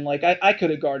quit, man? Like, I could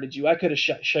have guarded you. I could have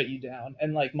shut you down.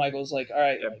 And, like, Michael's like, all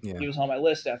right, he was on my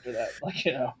list after that. Like,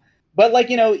 you know. But, like,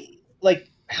 you know, like,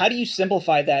 how do you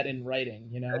simplify that in writing,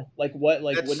 you know? Like, what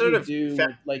do you do?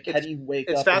 Like, how do you wake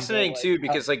up? It's fascinating, too,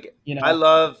 because, like, you know, I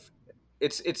love –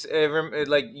 it's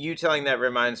like, you telling that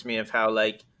reminds me of how,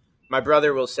 like, my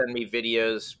brother will send me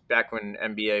videos back when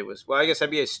NBA was – well, I guess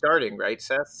NBA is starting, right,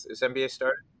 Seth? Is NBA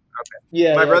starting? Okay.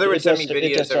 Yeah, my brother would send me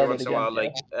videos every once in a while,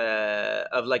 like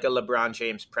of like a LeBron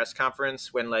James press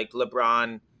conference when like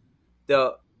LeBron,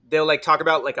 they'll like talk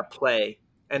about like a play,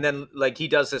 and then like he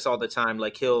does this all the time.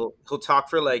 Like he'll talk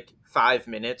for like 5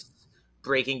 minutes,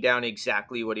 breaking down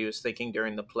exactly what he was thinking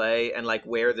during the play and like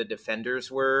where the defenders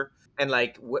were, and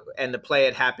like and the play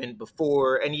had happened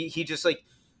before, and he just like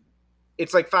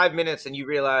it's like 5 minutes, and you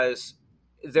realize.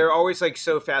 They're always like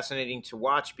so fascinating to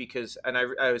watch because, and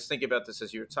I was thinking about this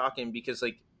as you were talking, because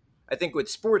like, I think with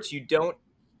sports,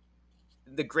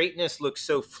 the greatness looks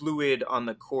so fluid on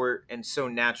the court and so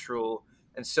natural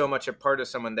and so much a part of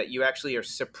someone that you actually are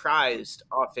surprised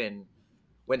often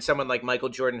when someone like Michael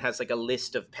Jordan has like a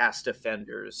list of past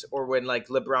offenders, or when like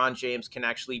LeBron James can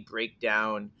actually break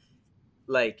down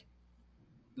like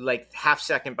half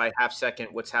second by half second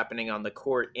what's happening on the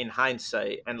court in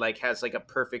hindsight, and like has like a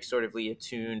perfect sort of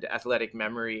attuned athletic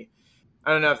memory.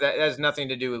 I don't know if that has nothing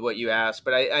to do with what you asked,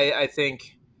 but I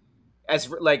think as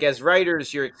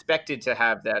writers, you're expected to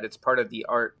have that. It's part of the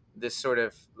art, this sort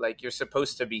of like you're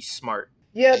supposed to be smart.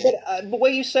 Yeah, but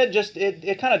what you said just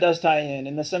it kind of does tie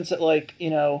in the sense that, like, you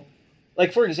know,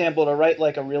 like, for example, to write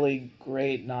like a really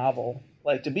great novel,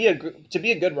 like to be a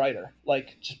good writer,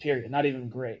 like, just period, not even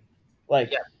great.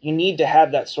 Like, you need to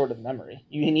have that sort of memory.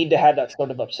 You need to have that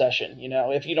sort of obsession. You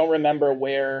know, if you don't remember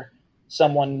where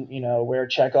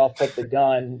Chekhov put the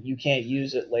gun, you can't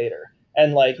use it later.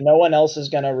 And like, no one else is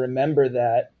going to remember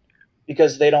that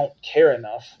because they don't care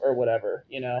enough or whatever,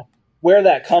 you know? Where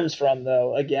that comes from,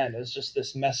 though, again, is just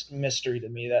this mystery to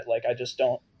me that like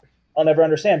I'll never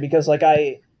understand, because like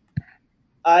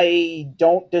I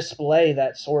don't display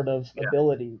that sort of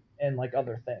ability in like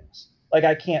other things. Like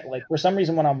I can't, like for some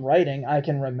reason when I'm writing, I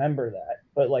can remember that,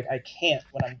 but like I can't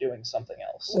when I'm doing something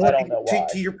else. Well, I don't know why.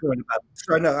 To your point about,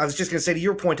 sorry, no, I was just going to say to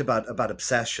your point about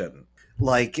obsession.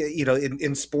 Like, you know,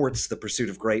 in sports, the pursuit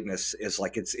of greatness is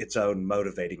like its own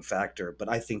motivating factor. But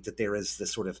I think that there is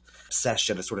this sort of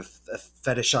obsession, a sort of a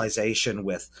fetishization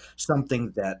with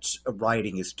something that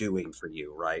writing is doing for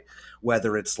you, right?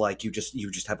 Whether it's like you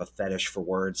just have a fetish for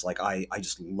words, like I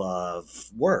just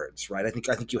love words, right? I think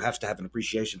you have to have an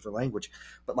appreciation for language,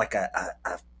 but like a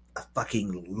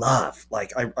fucking love,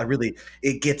 like I really,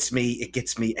 it gets me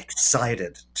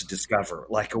excited to discover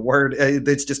like a word.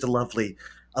 It's just a lovely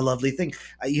thing.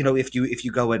 You know, if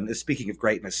you go in, speaking of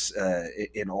greatness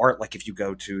in art, like if you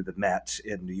go to the Met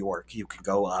in New York, you can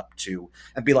go up to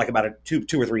and be like about two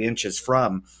or 3 inches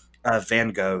from Van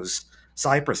Gogh's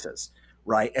Cypresses,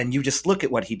 right? And you just look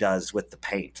at what he does with the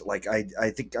paint. Like I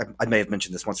think I may have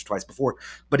mentioned this once or twice before,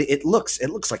 but it looks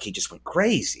like he just went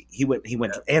crazy. He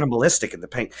went animalistic in the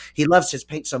paint. He loves his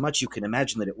paint so much, you can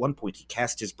imagine that at one point he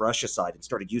cast his brush aside and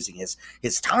started using his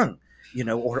tongue, you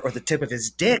know, or the tip of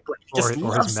his dick, like he just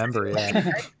or his member,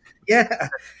 yeah.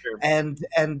 And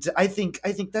I think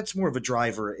that's more of a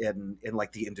driver in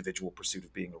like the individual pursuit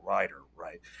of being a writer,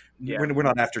 right? Yeah. We're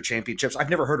not after championships. I've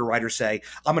never heard a writer say,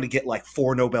 "I'm going to get like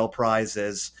 4 Nobel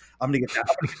Prizes. I'm going to get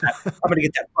that. I'm going to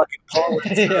get that fucking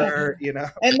Pulitzer," you know.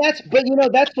 And that's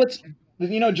what's,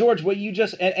 you know, George, what you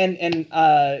just and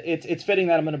it's fitting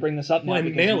that I'm going to bring this up now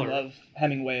because you love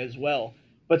Hemingway as well.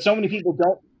 But so many people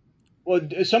don't. Well,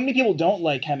 so many people don't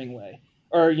like Hemingway,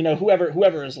 or you know,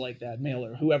 whoever is like that,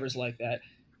 Mailer, whoever's like that.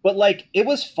 But like, it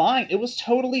was fine. It was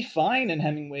totally fine in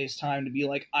Hemingway's time to be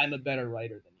like, "I'm a better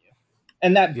writer than you,"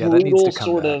 and that brutal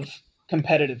sort of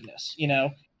competitiveness, you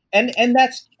know, and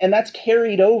that's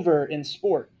carried over in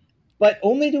sport, but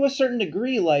only to a certain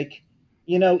degree. Like,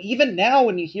 you know, even now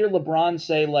when you hear LeBron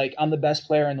say like, "I'm the best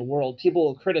player in the world," people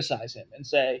will criticize him and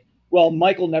say, "Well,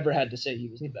 Michael never had to say he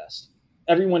was the best.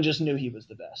 Everyone just knew he was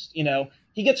the best." You know,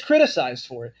 he gets criticized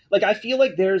for it. Like, I feel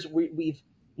like we've,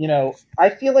 you know, I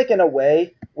feel like in a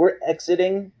way we're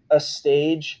exiting a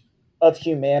stage of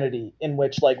humanity in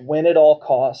which like win at all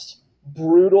costs,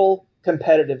 brutal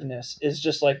competitiveness is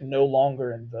just like no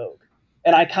longer in vogue.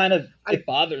 And it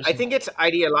bothers me. I think it's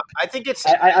ideological. I think it's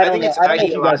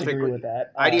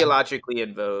ideologically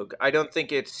in vogue. I don't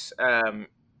think it's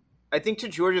I think to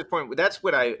George's point, that's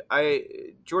what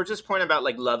George's point about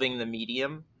like loving the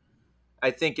medium,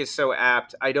 I think is so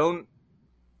apt. I don't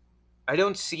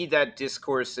see that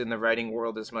discourse in the writing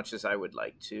world as much as I would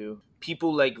like to.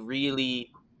 People like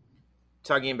really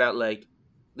talking about like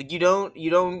you don't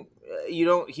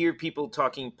hear people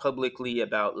talking publicly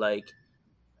about like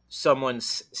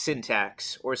someone's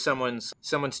syntax or someone's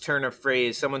turn of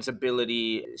phrase, someone's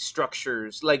ability,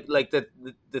 structures, like the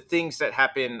things that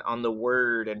happen on the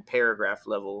word and paragraph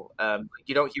level.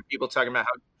 You don't hear people talking about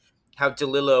how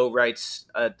DeLillo writes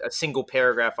a single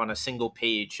paragraph on a single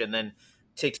page and then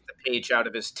takes the page out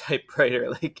of his typewriter,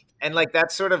 like, and like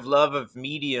that sort of love of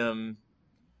medium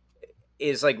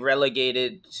is like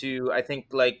relegated to, I think,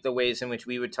 like the ways in which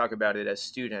we would talk about it as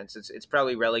students. It's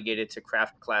probably relegated to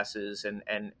craft classes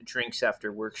and drinks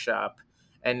after workshop,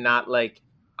 and not like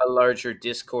a larger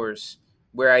discourse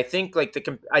where I think like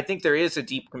I think there is a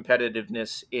deep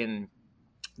competitiveness in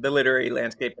the literary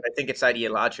landscape, but I think it's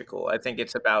ideological. I think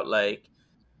it's about like,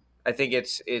 I think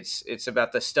it's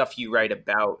about the stuff you write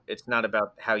about. It's not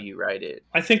about how you write it.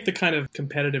 I think the kind of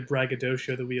competitive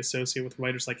braggadocio that we associate with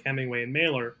writers like Hemingway and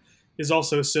Mailer is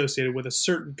also associated with a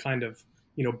certain kind of,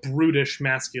 you know, brutish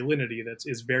masculinity that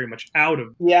is very much out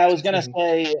of. Yeah, I was gonna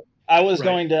say. I was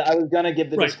going to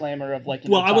give the disclaimer of like.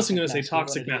 I wasn't going to say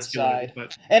toxic masculinity,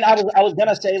 but and I was going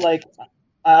to say like.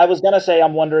 I was going to say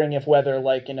I'm wondering if whether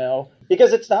like, you know,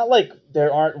 because it's not like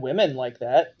there aren't women like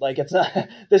that. Like it's not.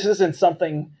 This isn't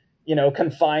something, you know,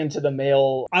 confined to the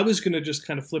male. I was going to just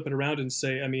kind of flip it around and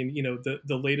say, I mean, you know,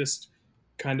 the latest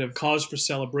kind of cause for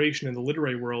celebration in the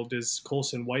literary world is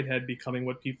Colson Whitehead becoming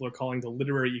what people are calling the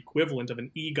literary equivalent of an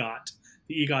EGOT.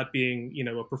 The EGOT being, you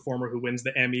know, a performer who wins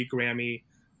the Emmy, Grammy,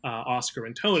 Oscar,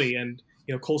 and Tony. And,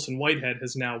 you know, Colson Whitehead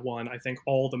has now won, I think,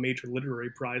 all the major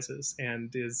literary prizes and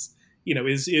is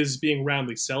being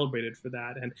roundly celebrated for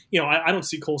that. And, you know, I don't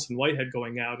see Colson Whitehead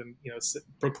going out and, you know,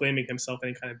 proclaiming himself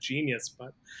any kind of genius,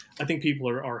 but I think people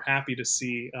are happy to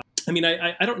see. I mean,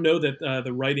 I don't know that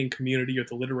the writing community or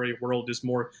the literary world is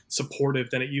more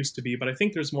supportive than it used to be, but I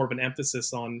think there's more of an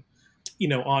emphasis on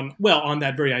on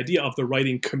that very idea of the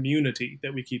writing community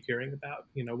that we keep hearing about,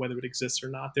 whether it exists or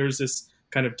not. There's this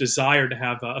kind of desire to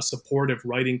have a supportive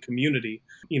writing community,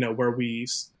 where we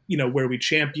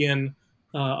champion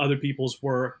other people's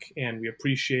work, and we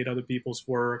appreciate other people's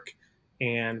work,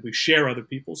 and we share other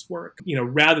people's work,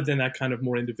 rather than that kind of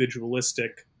more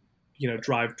individualistic,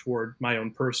 drive toward my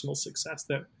own personal success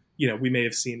that, we may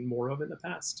have seen more of in the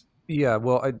past. Yeah,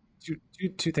 well,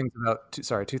 two things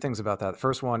about that. The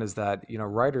first one is that,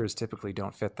 writers typically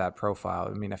don't fit that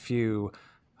profile. I mean, a few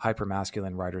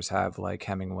hypermasculine writers have, like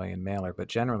Hemingway and Mailer, but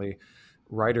generally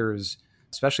writers,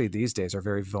 especially these days, are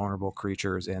very vulnerable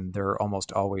creatures, and they're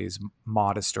almost always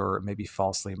modest, or maybe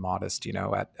falsely modest,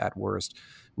 at worst.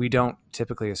 We don't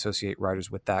typically associate writers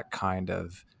with that kind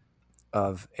of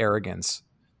arrogance.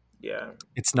 Yeah.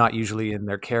 It's not usually in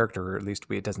their character, or at least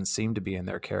it doesn't seem to be in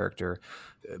their character.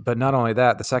 But not only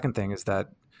that, the second thing is that,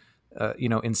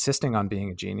 insisting on being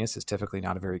a genius is typically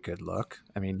not a very good look.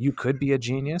 I mean, you could be a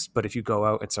genius, but if you go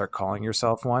out and start calling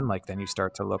yourself one, like, then you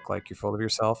start to look like you're full of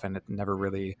yourself, and it never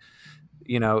really,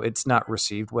 it's not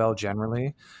received well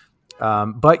generally.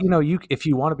 But, if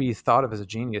you want to be thought of as a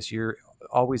genius, you're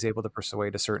always able to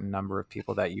persuade a certain number of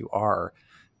people that you are.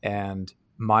 And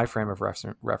my frame of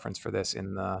reference for this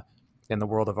in the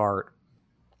world of art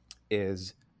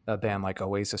is a band like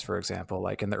Oasis, for example.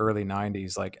 Like in the early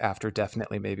 90s, like after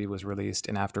Definitely Maybe was released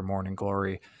and after Morning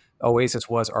Glory, Oasis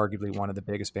was arguably one of the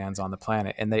biggest bands on the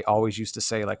planet, and they always used to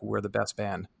say, like, we're the best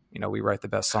band. We write the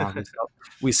best songs.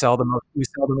 We sell the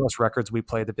most records. We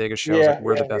play the biggest shows. Like,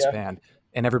 we're the best band.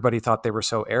 And everybody thought they were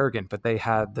so arrogant, but they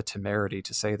had the temerity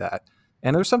to say that.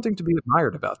 And there's something to be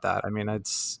admired about that. I mean,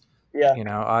 it's,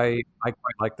 I quite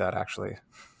like that, actually.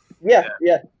 Yeah.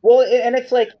 Well, and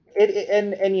it's like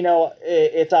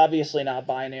it's obviously not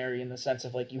binary in the sense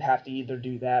of, like, you have to either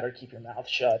do that or keep your mouth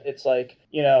shut. It's like,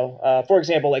 for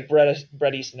example, like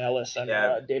Bret Easton Ellis and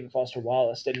David Foster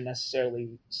Wallace didn't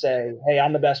necessarily say, "Hey,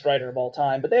 I'm the best writer of all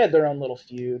time," but they had their own little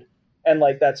feud. And,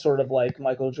 like, that's sort of like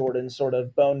Michael Jordan's sort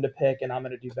of bone to pick, and I'm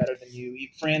going to do better than you.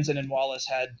 Franzen and Wallace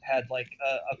had like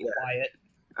a quiet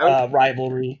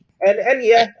rivalry. And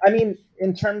yeah, I mean,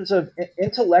 in terms of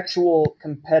intellectual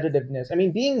competitiveness, I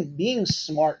mean, being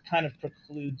smart kind of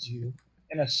precludes you,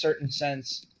 in a certain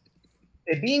sense.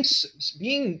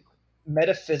 Being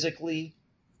metaphysically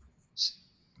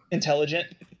intelligent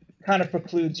kind of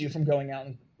precludes you from going out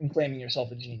and claiming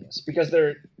yourself a genius, because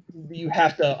you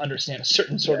have to understand a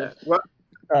certain sort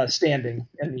of standing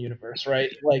in the universe,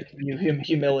 right? Like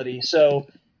humility. So.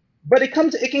 But it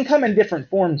can come in different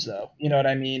forms, though. You know what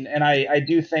I mean? And I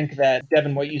do think that,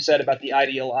 Devin, what you said about the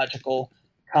ideological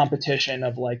competition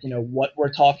of, like, what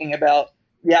we're talking about.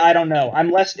 Yeah, I don't know. I'm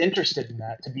less interested in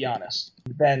that, to be honest,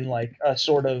 than, like, a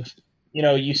sort of,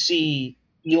 you see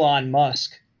Elon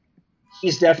Musk.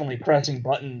 He's definitely pressing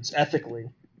buttons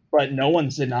ethically, but no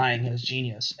one's denying his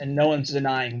genius, and no one's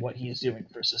denying what he's doing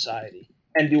for society.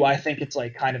 And do I think it's,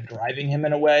 like, kind of driving him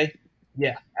in a way?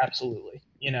 Yeah, absolutely.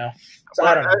 So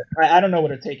I don't know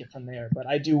where to take it from there, but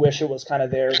I do wish it was kind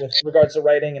of there with regards to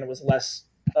writing, and it was less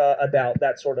about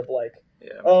that sort of, like,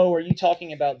 oh, are you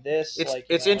talking about this?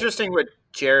 It's interesting what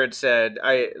Jared said.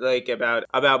 I like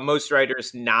about most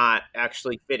writers not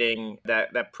actually fitting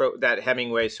that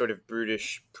Hemingway sort of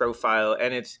brutish profile,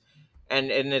 and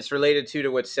it's related to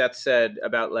what Seth said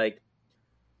about like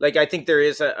I think there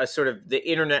is a sort of, the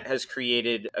internet has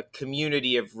created a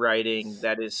community of writing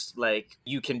that is, like,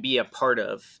 you can be a part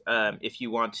of if you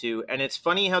want to. And it's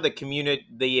funny how the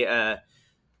community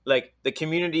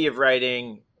of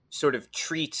writing sort of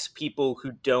treats people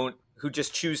who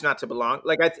just choose not to belong.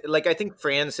 I think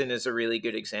Franzen is a really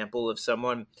good example of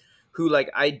someone who,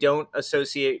 like, I don't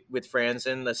associate with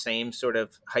Franzen the same sort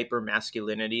of hyper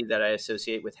masculinity that I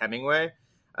associate with Hemingway.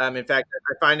 In fact,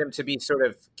 I find him to be sort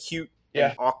of cute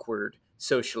and awkward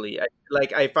socially.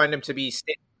 I find him to be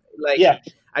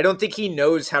I don't think he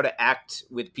knows how to act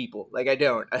with people. Like, I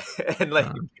don't.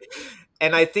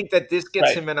 And I think that this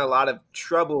gets him in a lot of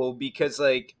trouble, because,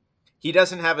 like, he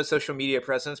doesn't have a social media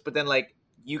presence, but then, like,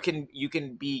 you can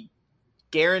be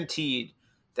guaranteed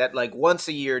that, like, once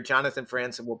a year Jonathan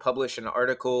Franzen will publish an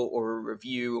article or a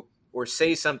review or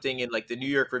say something in, like, the New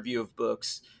York Review of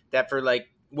Books that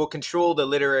will control the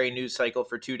literary news cycle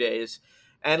for 2 days.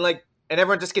 And, like, and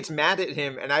everyone just gets mad at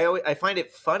him. And I find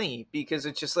it funny, because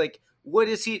it's just like, what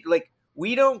is he like?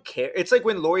 We don't care. It's like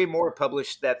when Lori Moore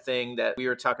published that thing that we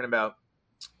were talking about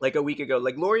like a week ago.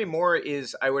 Like, Lori Moore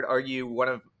is, I would argue,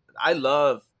 I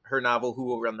love her novel, Who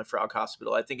Will Run the Frog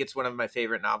Hospital. I think it's one of my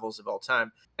favorite novels of all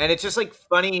time. And it's just, like,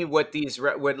 funny what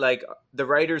like the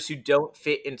writers who don't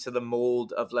fit into the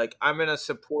mold of, like, I'm going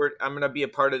to be a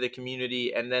part of the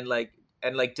community. And then, like,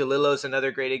 And like DeLillo's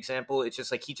another great example. It's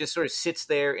just like he just sort of sits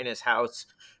there in his house,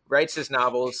 writes his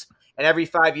novels, and every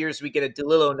 5 years we get a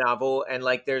DeLillo novel, and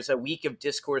like there's a week of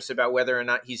discourse about whether or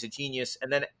not he's a genius,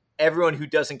 and then everyone who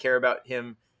doesn't care about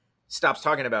him stops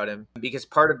talking about him, because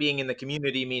part of being in the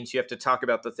community means you have to talk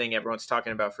about the thing everyone's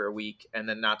talking about for a week and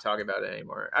then not talk about it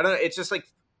anymore. I don't know. It's just like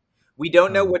we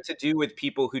don't know what to do with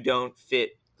people who don't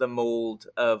fit the mold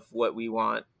of what we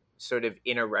want sort of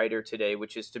in a writer today,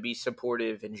 which is to be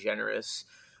supportive and generous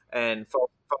and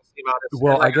falsely modest.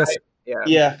 Well, like, I guess.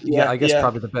 I guess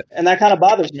probably the best. And that kind of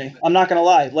bothers me. I'm not gonna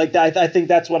lie. Like I think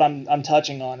that's what I'm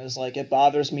touching on, is like it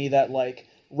bothers me that like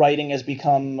writing has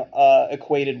become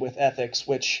equated with ethics,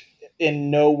 which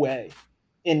in no way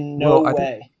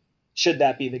should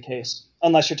that be the case,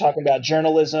 unless you're talking about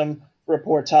journalism,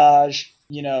 reportage,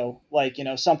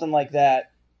 something like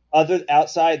that.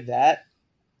 Outside that,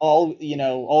 all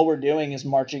we're doing is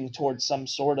marching towards some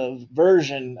sort of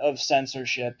version of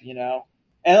censorship,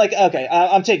 And like, okay,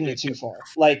 I'm taking it too far.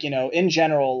 Like, in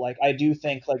general, like I do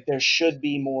think like there should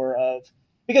be more of,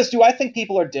 because do I think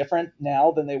people are different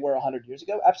now than they were 100 years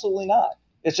ago? Absolutely not.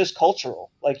 It's just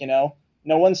cultural. Like,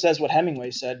 no one says what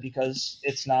Hemingway said because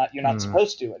you're not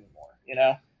supposed to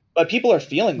anymore, But people are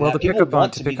feeling that. Well,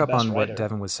 to pick up on what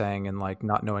Devin was saying, and like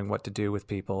not knowing what to do with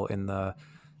people in the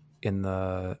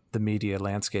media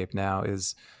landscape now,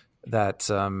 is that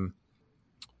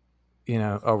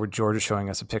George is showing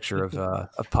us a picture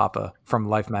of Papa from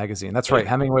Life magazine. That's right.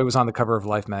 Hemingway was on the cover of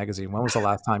Life magazine. When was the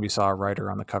last time you saw a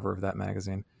writer on the cover of that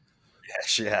magazine?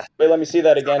 Yeah. Wait, let me see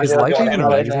that again. Is Life even a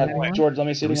magazine anymore? George, let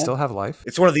me see it Do we again. still have Life?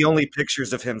 It's one of the only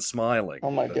pictures of him smiling.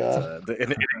 Oh my God. He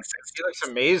looks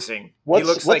amazing. What's he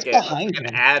looks like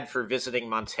an ad for visiting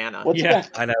Montana.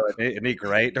 I know. Isn't he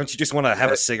great? Don't you just want to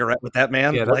have a cigarette with that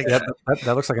man? Yeah,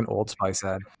 that looks like an Old Spice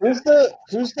ad. Who's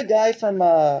the guy from Nick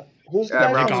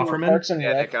Offerman? Parks and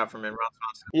Rec? Nick Offerman, Ron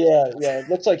Swanson. Yeah, it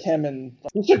looks like him, and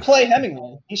he should play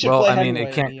Hemingway. He's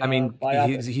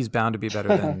bound to be better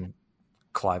than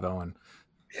Clive Owen.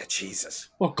 Yeah, Jesus.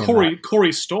 Well,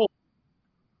 Corey Stoll.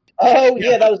 Oh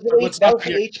yeah, that was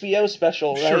the HBO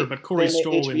special, right? Sure, but Corey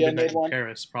Stoll in HBO Midnight in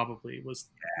Paris probably was.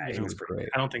 Yeah, he was great.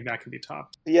 I don't think that can be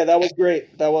topped. Yeah, that was great.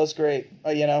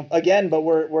 Again, but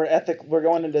we're We're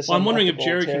going into. Well, I'm wondering if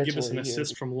Jared can give us an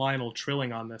assist from Lionel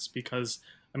Trilling on this, because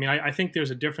I think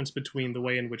there's a difference between the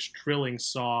way in which Trilling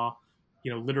saw,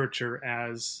 literature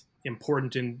as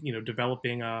important in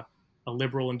developing a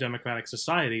liberal and democratic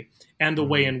society, and the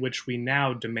way in which we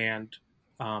now demand,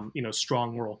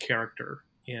 strong moral character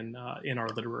in our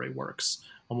literary works.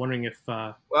 I'm wondering if.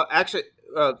 Well, actually,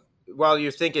 while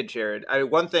you're thinking, Jared,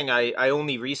 one thing I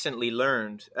only recently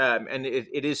learned, and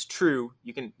it is true.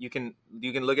 You can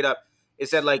look it up.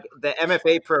 Is that like the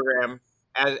MFA program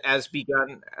as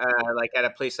begun, like at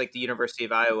a place like the University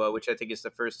of Iowa, which I think is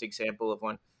the first example of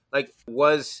one, like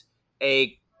was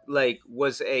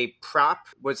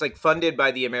funded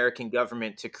by the American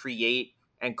government to create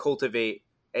and cultivate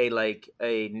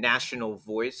a national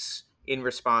voice in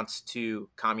response to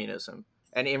communism,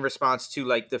 and in response to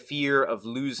like the fear of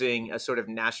losing a sort of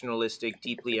nationalistic,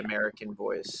 deeply American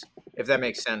voice, if that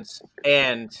makes sense.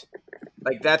 And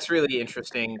like that's really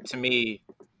interesting to me,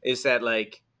 is that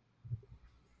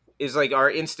our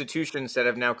institutions that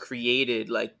have now created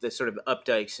like the sort of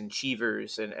Updikes and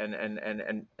Cheevers and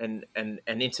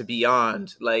into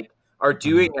beyond, like are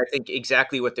doing, I think,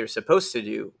 exactly what they're supposed to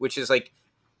do, which is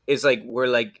we're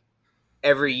like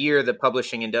every year the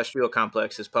publishing industrial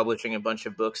complex is publishing a bunch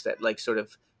of books that like sort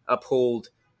of uphold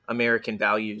American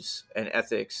values and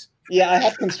ethics. Yeah, I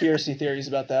have conspiracy theories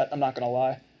about that. I'm not gonna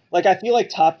lie. Like I feel like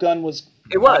Top Gun was.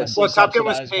 It was. Well, Top Gun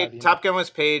was paid. Top Gun was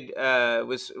paid.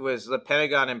 Was the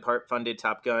Pentagon in part funded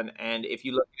Top Gun, and if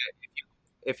you look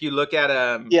at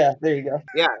yeah, there you go.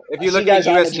 Yeah, if you look at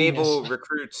U.S. naval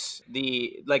recruits,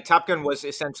 Top Gun was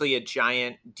essentially a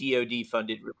giant DoD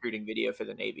funded recruiting video for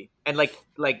the Navy, and like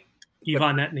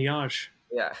Yvonne Netanyahu.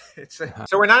 Yeah, so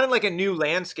we're not in like a new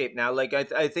landscape now. Like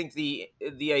I think the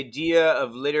idea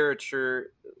of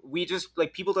literature, we just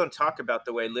like people don't talk about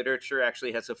the way literature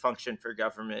actually has a function for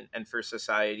government and for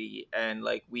society, and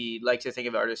like we like to think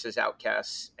of artists as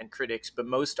outcasts and critics, but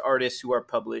most artists who are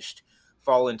published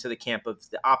fall into the camp of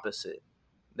the opposite.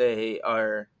 They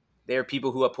are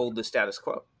people who uphold the status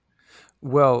quo.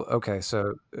 Well, okay,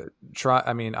 so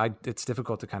it's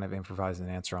difficult to kind of improvise an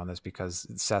answer on this because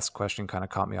Seth's question kind of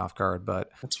caught me off guard,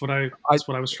 but that's what I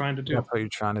was trying to do. That's what you're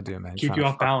trying to do, man. Keep you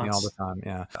off balance all the time.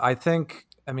 Yeah, I think.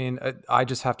 I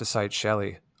just have to cite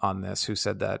Shelley on this, who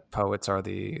said that poets are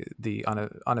the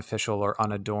unofficial or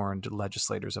unadorned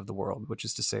legislators of the world, which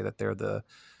is to say that they're the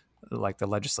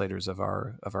legislators of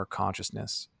our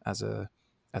consciousness as a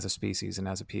as a species and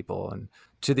as a people. And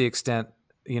to the extent,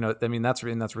 I mean, that's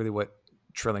really what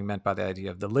Trilling meant by the idea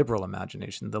of the liberal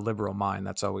imagination, the liberal mind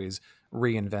that's always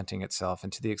reinventing itself.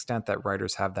 And to the extent that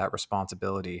writers have that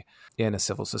responsibility in a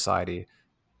civil society,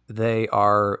 they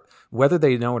are, whether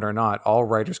they know it or not, all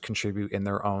writers contribute in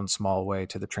their own small way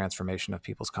to the transformation of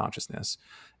people's consciousness.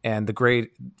 And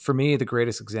for me, the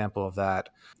greatest example of that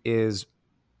is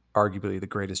arguably the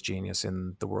greatest genius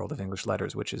in the world of English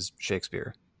letters, which is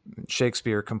Shakespeare.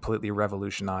 Shakespeare completely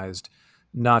revolutionized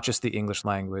not just the English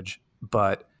language,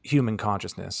 but human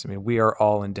consciousness. I mean, we are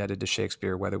all indebted to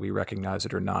Shakespeare, whether we recognize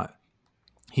it or not.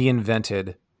 He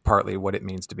invented partly what it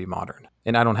means to be modern.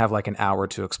 And I don't have like an hour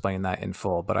to explain that in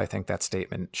full, but I think that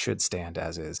statement should stand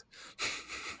as is.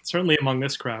 Certainly among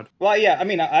this crowd. Well, yeah, I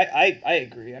mean, I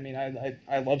agree. I mean,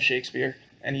 I love Shakespeare,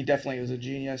 and he definitely was a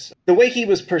genius. The way he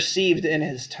was perceived in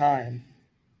his time,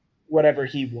 whatever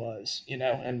he was,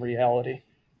 in reality,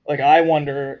 like, I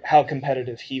wonder how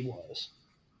competitive he was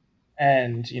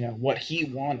and, what he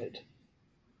wanted.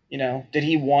 Did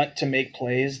he want to make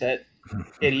plays that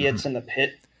idiots in the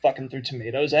pit fucking threw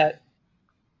tomatoes at?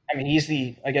 I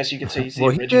mean, I guess you could say he's the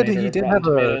originator of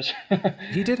Tomatoes.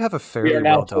 He did have a fairly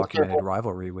well-documented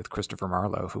rivalry with Christopher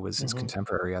Marlowe, who was his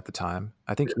contemporary at the time.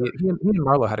 I think he and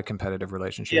Marlowe had a competitive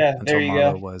relationship until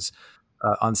Marlowe was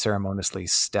unceremoniously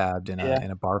stabbed in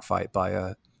a bar fight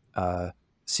by a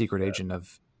secret agent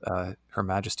of Her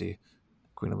Majesty,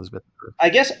 Queen Elizabeth. I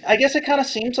guess it kind of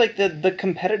seems like the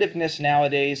competitiveness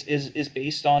nowadays is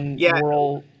based on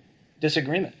moral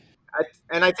disagreement.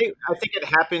 I think it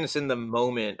happens in the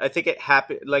moment. I think it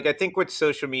happened. Like, I think what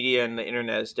social media and the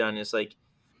internet has done is like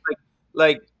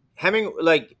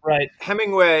Hemingway.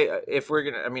 If we're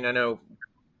gonna, I mean, I know,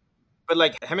 but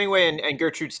like Hemingway and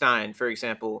Gertrude Stein, for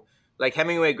example, like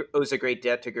Hemingway owes a great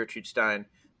debt to Gertrude Stein,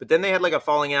 but then they had like a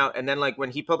falling out, and then like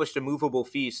when he published A Movable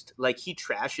Feast, like he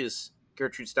trashes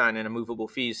Gertrude Stein in A Movable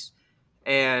Feast,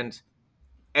 and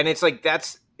it's like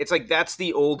that's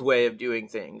the old way of doing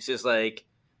things. Is like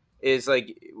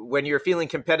when you're feeling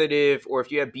competitive, or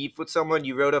if you have beef with someone,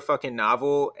 you wrote a fucking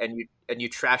novel and you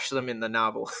trash them in the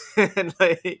novel. And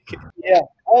like, yeah.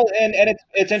 Oh, and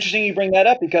it's interesting you bring that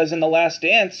up, because in The Last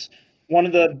Dance, one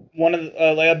of the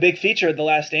like a big feature of The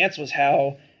Last Dance was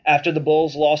how after the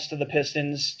Bulls lost to the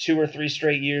Pistons 2 or 3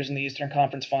 straight years in the Eastern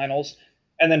Conference Finals,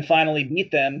 and then finally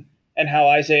beat them, and how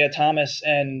Isaiah Thomas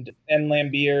and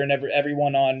Lambier and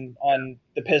everyone on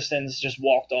the Pistons just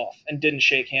walked off and didn't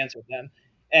shake hands with them.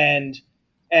 And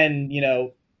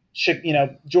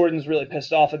Jordan's really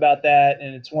pissed off about that,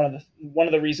 and it's one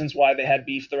of the reasons why they had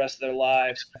beef the rest of their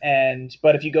lives.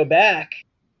 But if you go back,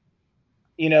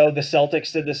 the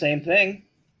Celtics did the same thing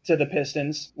to the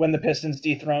Pistons when the Pistons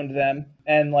dethroned them,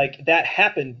 and like that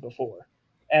happened before.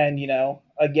 And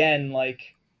again,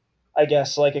 like, I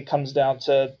guess like it comes down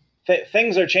to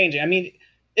things are changing. I mean,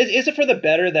 is it for the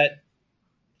better that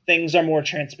things are more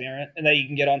transparent and that you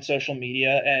can get on social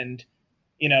media and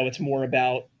it's more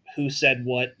about who said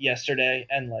what yesterday,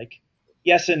 and like,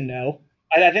 yes and no.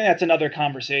 I think that's another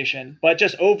conversation, but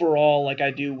just overall, like,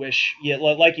 I do wish,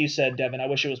 like you said, Devin, I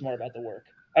wish it was more about the work.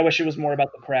 I wish it was more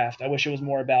about the craft. I wish it was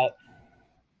more about,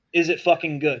 is it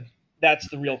fucking good? That's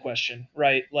the real question,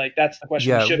 right? Like, that's the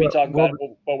question we should be talking about,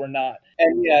 but we're not.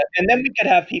 And then we could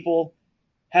have people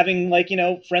having like,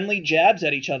 friendly jabs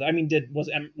at each other. I mean,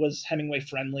 was Hemingway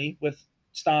friendly with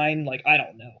Stein? Like, I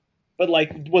don't know. But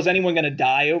like, was anyone going to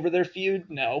die over their feud?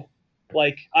 No.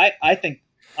 Like, I think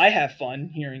I have fun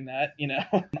hearing that,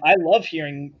 I love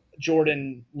hearing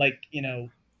Jordan, like,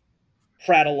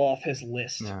 prattle off his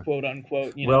list, quote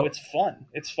unquote. It's fun.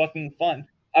 It's fucking fun.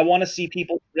 I want to see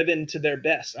people driven to their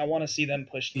best. I want to see them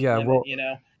push the limit,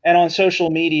 And on social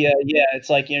media,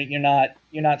 it's like you're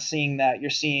not seeing that.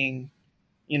 You're seeing,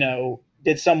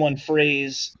 did someone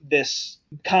phrase this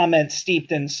comment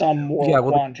steeped in some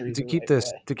moral quandary? To keep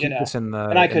this in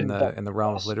the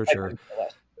realm of literature,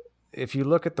 if you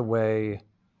look at the way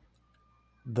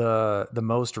the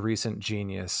most recent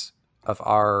genius of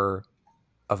our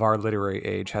literary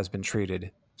age has been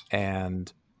treated,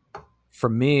 and for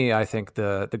me, I think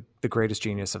the greatest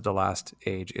genius of the last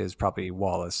age is probably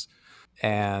Wallace.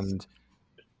 And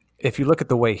if you look at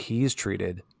the way he's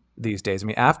treated these days, I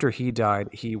mean, after he died,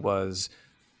 he was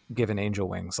given angel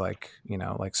wings, like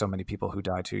so many people who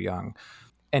die too young.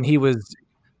 And he was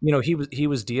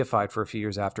deified for a few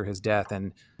years after his death.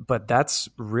 But that's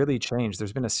really changed.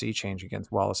 There's been a sea change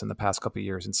against Wallace in the past couple of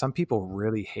years. And some people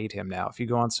really hate him now. If you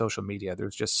go on social media,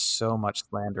 there's just so much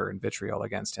slander and vitriol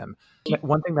against him.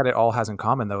 One thing that it all has in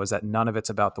common, though, is that none of it's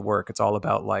about the work. It's all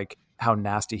about like how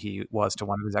nasty he was to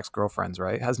one of his ex-girlfriends,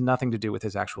 right? It has nothing to do with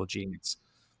his actual genius.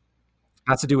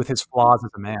 has to do with his flaws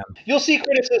as a man. You'll see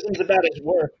criticisms about his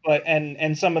work, but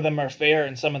and some of them are fair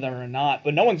and some of them are not.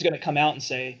 But no one's going to come out and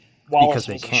say Wallace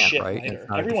was a shit writer.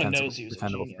 Everyone knows he was a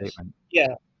genius. Statement.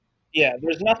 Yeah.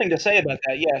 There's nothing to say about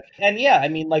that. Yeah, and I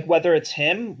mean, like whether it's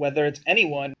him, whether it's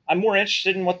anyone, I'm more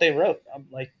interested in what they wrote.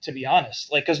 Like to be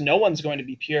honest, like because no one's going to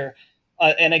be pure.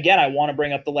 And again, I want to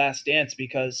bring up The Last Dance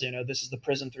because this is the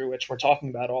prism through which we're talking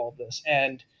about all of this.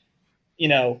 And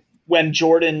when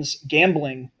Jordan's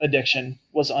gambling addiction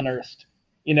was unearthed,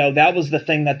 that was the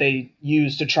thing that they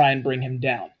used to try and bring him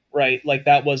down, right? Like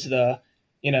that was the,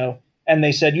 and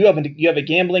they said, you have a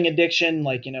gambling addiction,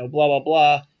 like, blah, blah,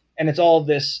 blah. And it's all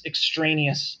this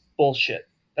extraneous bullshit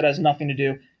that has nothing to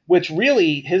do, which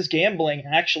really his gambling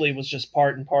actually was just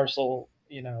part and parcel,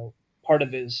 part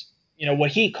of his,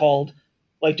 what he called,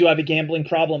 like, do I have a gambling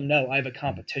problem? No, I have a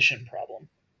competition problem.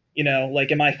 Like,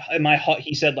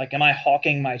 he said, like, am I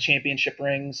hawking my championship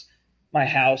rings, my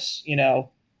house,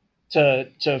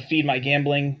 to feed my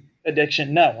gambling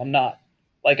addiction? No, I'm not.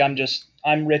 Like,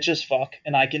 I'm rich as fuck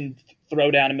and I can throw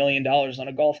down $1 million on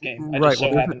a golf game. I just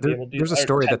so happen to be able to do. There's a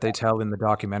story that they tell in the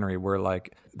documentary where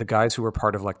like the guys who were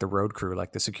part of like the road crew,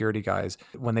 like the security guys,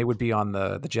 when they would be on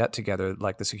the jet together,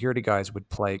 like the security guys would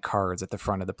play cards at the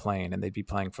front of the plane and they'd be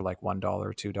playing for like $1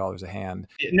 or $2 a hand.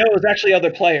 No, it was actually other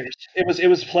players. It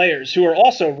was players who are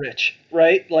also rich,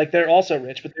 right? Like they're also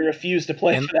rich, but they refuse to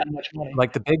play for that much money. But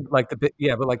like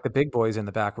the big boys in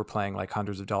the back were playing like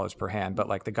hundreds of dollars per hand, but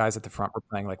like the guys at the front were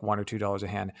playing like $1 or $2 a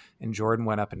hand. And Jordan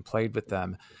went up and played with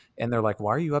them. And they're like,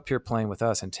 why are you up here playing with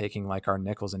us and taking like our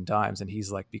nickels and dimes? And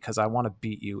he's like, because I want to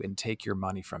beat you and take your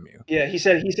money from you. Yeah, he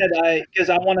said, because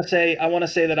I want to say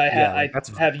that I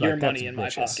have your money in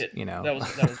vicious, my pocket. That was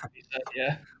what he said.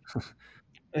 Yeah.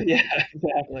 Yeah,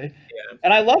 exactly. Yeah.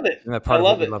 And I love it. And I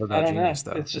love it. I don't Genius,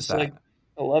 know. Though, it's just like,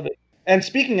 I love it. And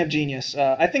speaking of genius,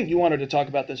 I think you wanted to talk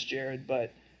about this, Jared,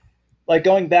 but like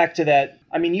going back to that,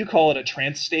 I mean, you call it a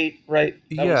trance state, right?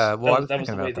 That was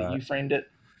the way that you framed it.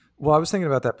 Well, I was thinking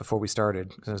about that before we started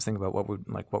because I was thinking about what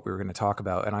we were going to talk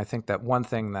about. And I think that one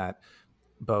thing that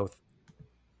both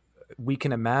we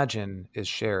can imagine is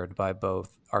shared by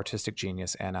both artistic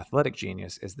genius and athletic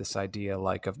genius is this idea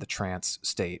like of the trance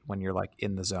state when you're like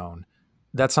in the zone.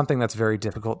 That's something that's very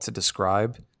difficult to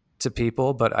describe to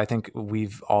people, but I think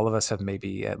all of us have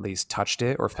maybe at least touched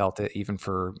it or felt it even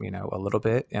for, a little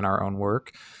bit in our own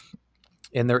work.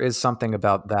 And there is something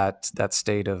about that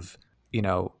state of,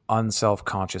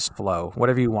 unself-conscious flow,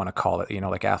 whatever you want to call it,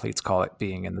 like athletes call it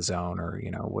being in the zone or,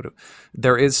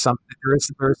 there is something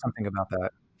about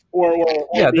that.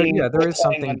 There is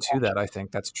something to that. I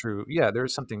think that's true. Yeah. There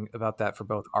is something about that for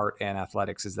both art and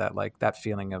athletics is that like that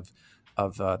feeling of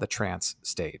the trance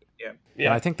state. Yeah.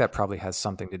 And I think that probably has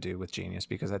something to do with genius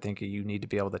because I think you need to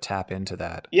be able to tap into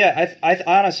that. Yeah. I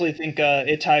honestly think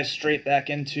it ties straight back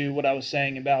into what I was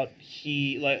saying about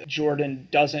Jordan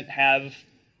doesn't have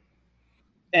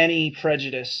any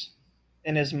prejudice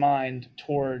in his mind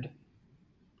toward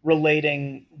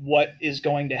relating what is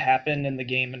going to happen in the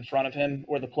game in front of him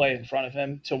or the play in front of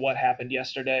him to what happened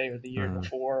yesterday or the year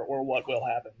before or what will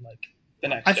happen like the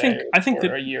next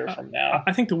a year from now.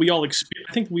 I think that we all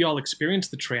experience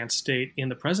the trance state in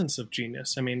the presence of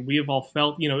genius. I mean, we have all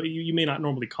felt, you may not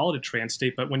normally call it a trance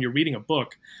state, but when you're reading a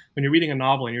book, when you're reading a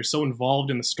novel and you're so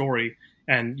involved in the story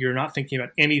and you're not thinking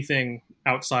about anything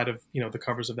outside of, the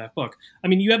covers of that book. I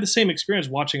mean, you have the same experience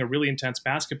watching a really intense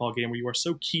basketball game where you are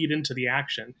so keyed into the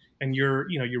action and you're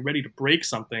ready to break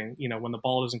something, when the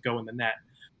ball doesn't go in the net.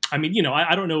 I mean,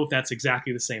 I don't know if that's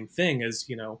exactly the same thing as,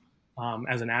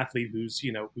 as an athlete who's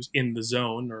in the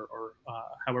zone or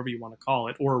however you want to call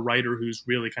it, or a writer who's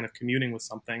really kind of communing with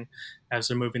something as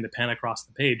they're moving the pen across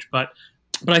the page. But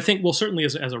I think, well, certainly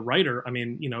as a writer, I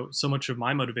mean, so much of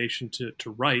my motivation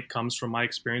to write comes from my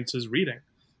experiences reading,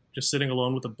 just sitting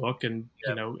alone with a book and,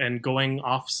 and going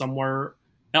off somewhere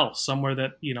else, somewhere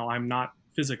that, I'm not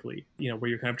physically, where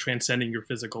you're kind of transcending your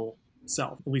physical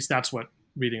self. At least that's what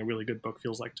reading a really good book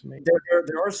feels like to me.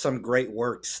 There are some great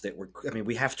works that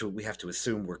we have to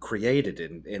assume were created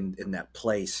in that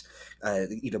place,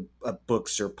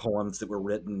 books or poems that were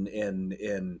written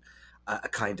in a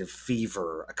kind of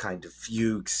fever, a kind of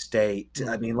fugue state. Mm-hmm.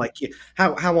 I mean, like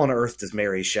how on earth does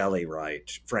Mary Shelley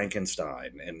write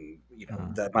Frankenstein and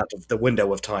the amount of the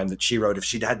window of time that she wrote if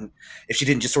she didn't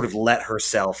just sort of let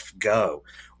herself go,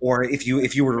 or if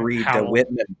you were to read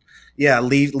Whitman,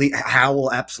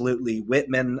 Howell, absolutely,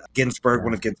 Whitman, Ginsberg,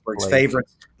 one of Ginsberg's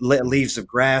favorites, Leaves of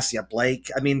Grass, Blake.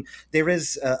 I mean, there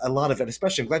is a lot of it,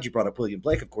 especially I'm glad you brought up William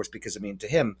Blake, of course, because I mean, to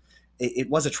him,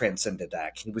 it was a transcendent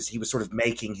act. He was sort of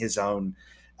making his own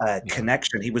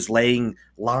connection. He was laying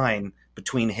line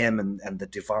between him and the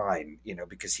divine,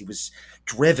 because he was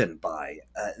driven by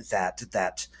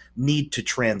that need to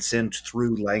transcend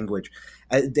through language.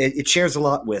 It shares a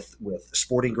lot with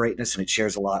sporting greatness, and it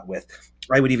shares a lot with,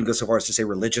 I would even go so far as to say,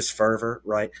 religious fervor,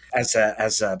 right? As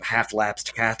a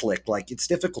half-lapsed Catholic, like, it's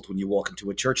difficult when you walk into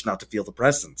a church not to feel the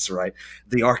presence, right?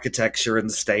 The architecture and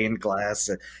the stained glass.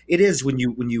 It is when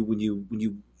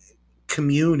you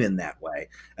commune in that way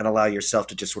and allow yourself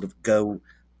to just sort of go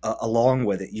along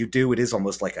with it. It is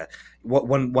almost like what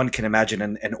one can imagine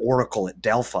an oracle at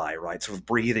Delphi, right? Sort of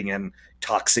breathing in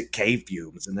toxic cave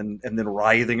fumes and then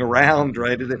writhing around,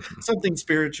 right? And something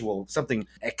spiritual, something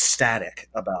ecstatic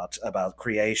about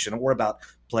creation, or about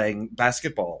playing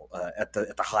basketball at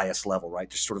the highest level, right?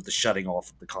 Just sort of the shutting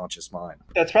off of the conscious mind.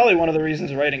 That's probably one of the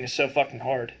reasons writing is so fucking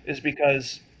hard, is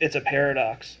because it's a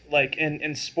paradox. Like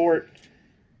in sport,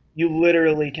 you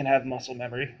literally can have muscle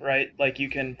memory, right? Like you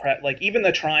can, like even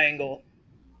the triangle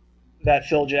that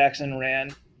Phil Jackson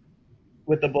ran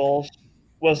with the Bulls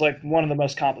was like one of the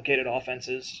most complicated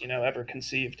offenses, ever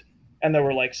conceived. And there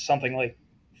were like something like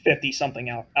 50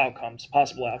 something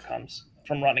possible outcomes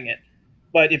from running it.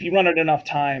 But if you run it enough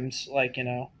times, like,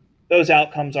 those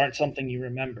outcomes aren't something you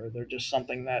remember. They're just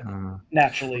something that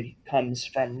naturally comes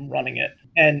from running it.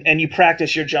 And you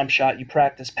practice your jump shot, you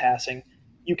practice passing.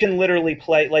 You can literally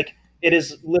play, like, it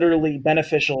is literally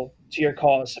beneficial to your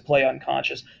cause to play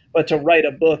unconscious. But to write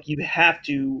a book, you have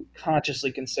to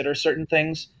consciously consider certain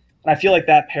things. And I feel like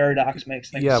that paradox makes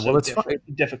things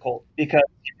difficult, because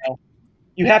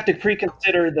you have to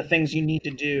pre-consider the things you need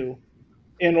to do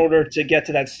in order to get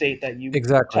to that state that you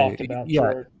talked about. Yeah,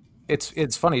 sure.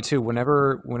 It's funny too.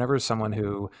 Whenever someone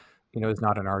who is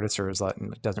not an artist or is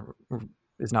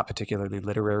not particularly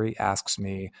literary asks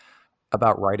me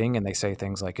about writing, and they say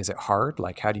things like, is it hard?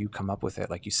 Like, how do you come up with it?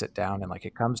 Like, you sit down and like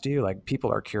it comes to you? Like,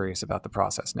 people are curious about the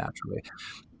process naturally.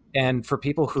 And for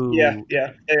people who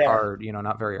they are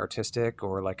not very artistic,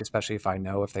 or like, especially if I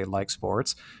know if they like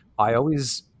sports, I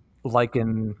always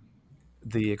liken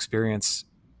the experience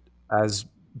as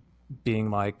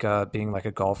being like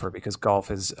a golfer, because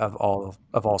golf is of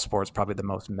all sports probably the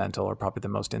most mental, or probably the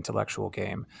most intellectual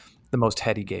game, the most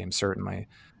heady game, certainly.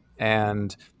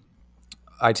 And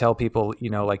I tell people,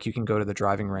 like, you can go to the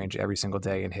driving range every single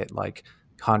day and hit like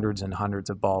hundreds and hundreds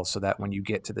of balls, so that when you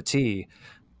get to the tee,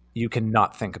 you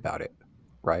cannot think about it,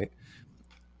 right?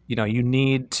 You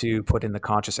need to put in the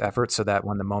conscious effort so that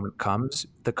when the moment comes,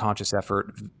 the conscious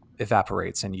effort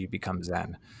evaporates and you become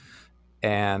zen.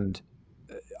 And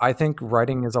I think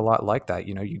writing is a lot like that.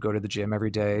 You go to the gym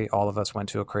every day. All of us went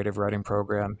to a creative writing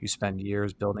program. You spend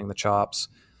years building the chops,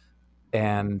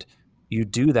 and you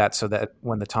do that so that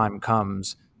when the time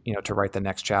comes, to write the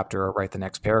next chapter or write the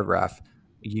next paragraph,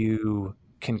 you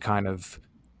can kind of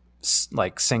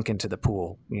like sink into the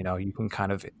pool. You can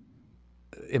kind of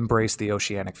embrace the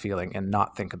oceanic feeling and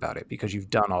not think about it, because you've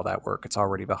done all that work. It's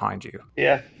already behind you.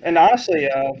 Yeah. And honestly,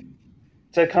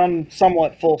 to come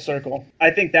somewhat full circle,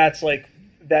 I think that's like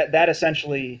that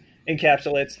essentially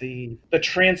encapsulates the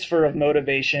transfer of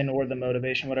motivation, or the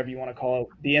motivation, whatever you want to call it.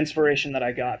 The inspiration that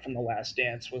I got from The Last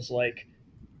Dance was like,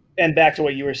 and back to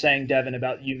what you were saying, Devin,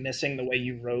 about you missing the way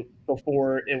you wrote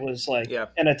before it was like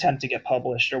an attempt to get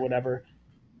published or whatever.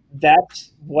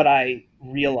 That's what I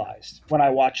realized when I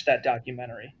watched that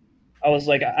documentary. I was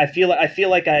like, I feel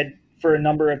like for a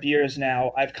number of years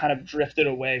now, I've kind of drifted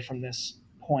away from this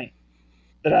point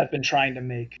that I've been trying to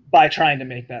make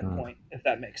that point, if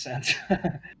that makes sense.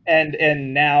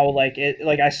 and now, like,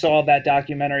 I saw that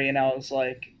documentary and I was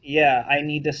like, yeah, I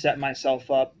need to set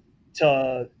myself up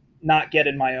to not get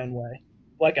in my own way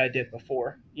like I did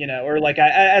before, or like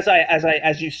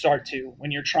as you start to,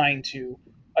 when you're trying to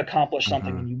accomplish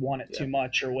something and you want it too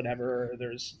much or whatever, or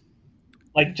there's,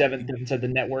 like Devin said, the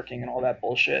networking and all that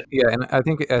bullshit. Yeah, and I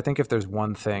think if there's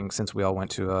one thing, since we all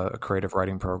went to a creative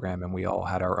writing program and we all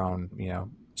had our own,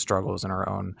 struggles and our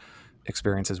own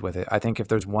experiences with it, I think if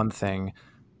there's one thing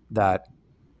that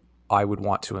I would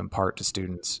want to impart to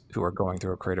students who are going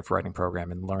through a creative writing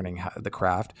program and learning the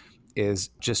craft, is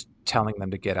just telling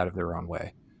them to get out of their own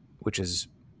way, which is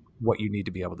what you need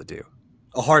to be able to do.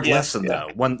 A hard lesson, though,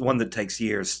 one that takes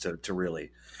years to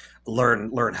really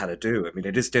learn how to do. I mean,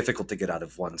 it is difficult to get out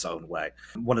of one's own way.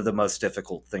 One of the most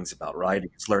difficult things about writing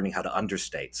is learning how to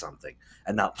understate something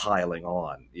and not piling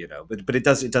on, but it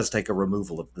does take a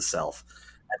removal of the self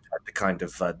and the kind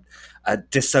of a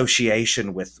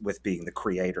dissociation with being the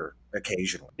creator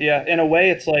occasionally. Yeah, in a way,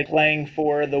 it's like playing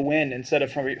for the win instead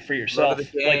of for yourself.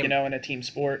 Like, in a team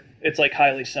sport, it's like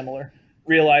highly similar.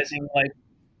 Realizing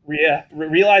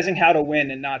how to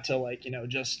win and not to, like,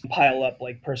 just pile up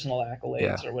like personal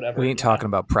accolades or whatever. We ain't talking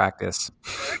about practice.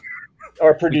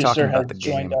 Our producer has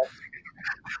joined us.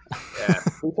 Yeah.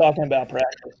 We're talking about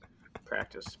practice.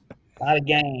 Practice. Not a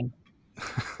game.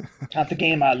 Not the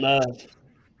game I love.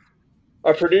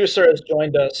 Our producer has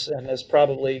joined us and is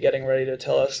probably getting ready to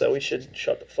tell us that we should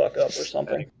shut the fuck up or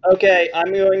something. Okay,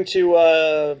 I'm going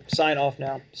to sign off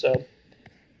now. So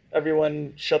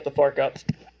everyone shut the fuck up.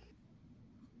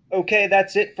 Okay,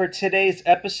 that's it for today's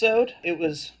episode. It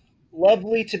was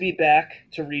lovely to be back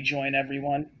to rejoin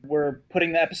everyone. We're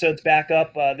putting the episodes back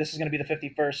up. This is going to be the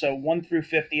 51st, so 1 through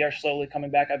 50 are slowly coming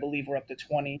back. I believe we're up to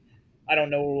 20. I don't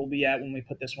know where we'll be at when we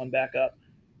put this one back up.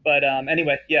 But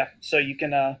anyway, yeah, so you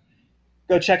can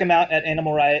go check them out at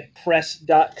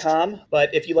animalriotpress.com.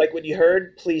 But if you like what you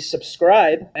heard, please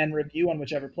subscribe and review on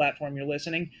whichever platform you're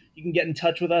listening. You can get in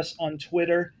touch with us on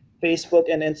Twitter,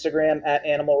 Facebook, and Instagram at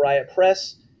Animal Riot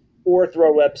Press, or through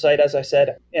our website, as I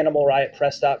said,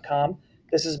 animalriotpress.com.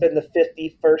 This has been the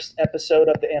 51st episode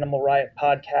of the Animal Riot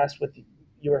podcast with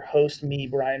your host, me,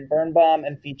 Brian Birnbaum,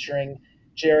 and featuring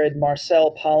Jared,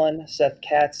 Marcel Pollen, Seth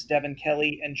Katz, Devin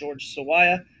Kelly, and George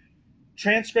Sawaya.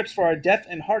 Transcripts for our deaf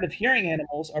and hard of hearing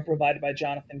animals are provided by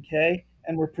Jonathan Kay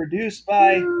and were produced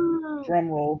by,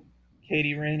 drumroll,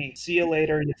 Katie Rainey. See you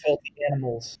later, you filthy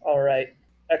animals. All right.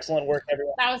 Excellent work,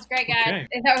 everyone. That was great, guys.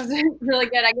 Okay. That was really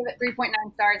good. I give it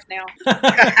 3.9 stars now.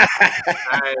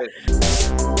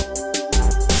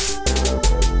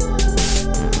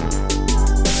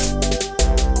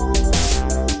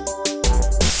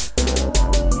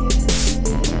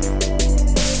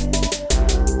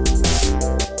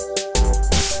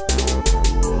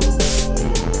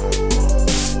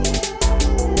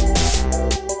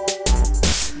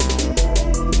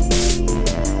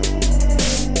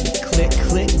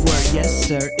 Yes,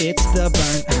 sir, it's the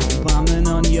burn. Bombing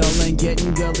on y'all and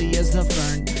getting gully as the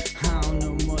fern. I don't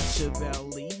know much about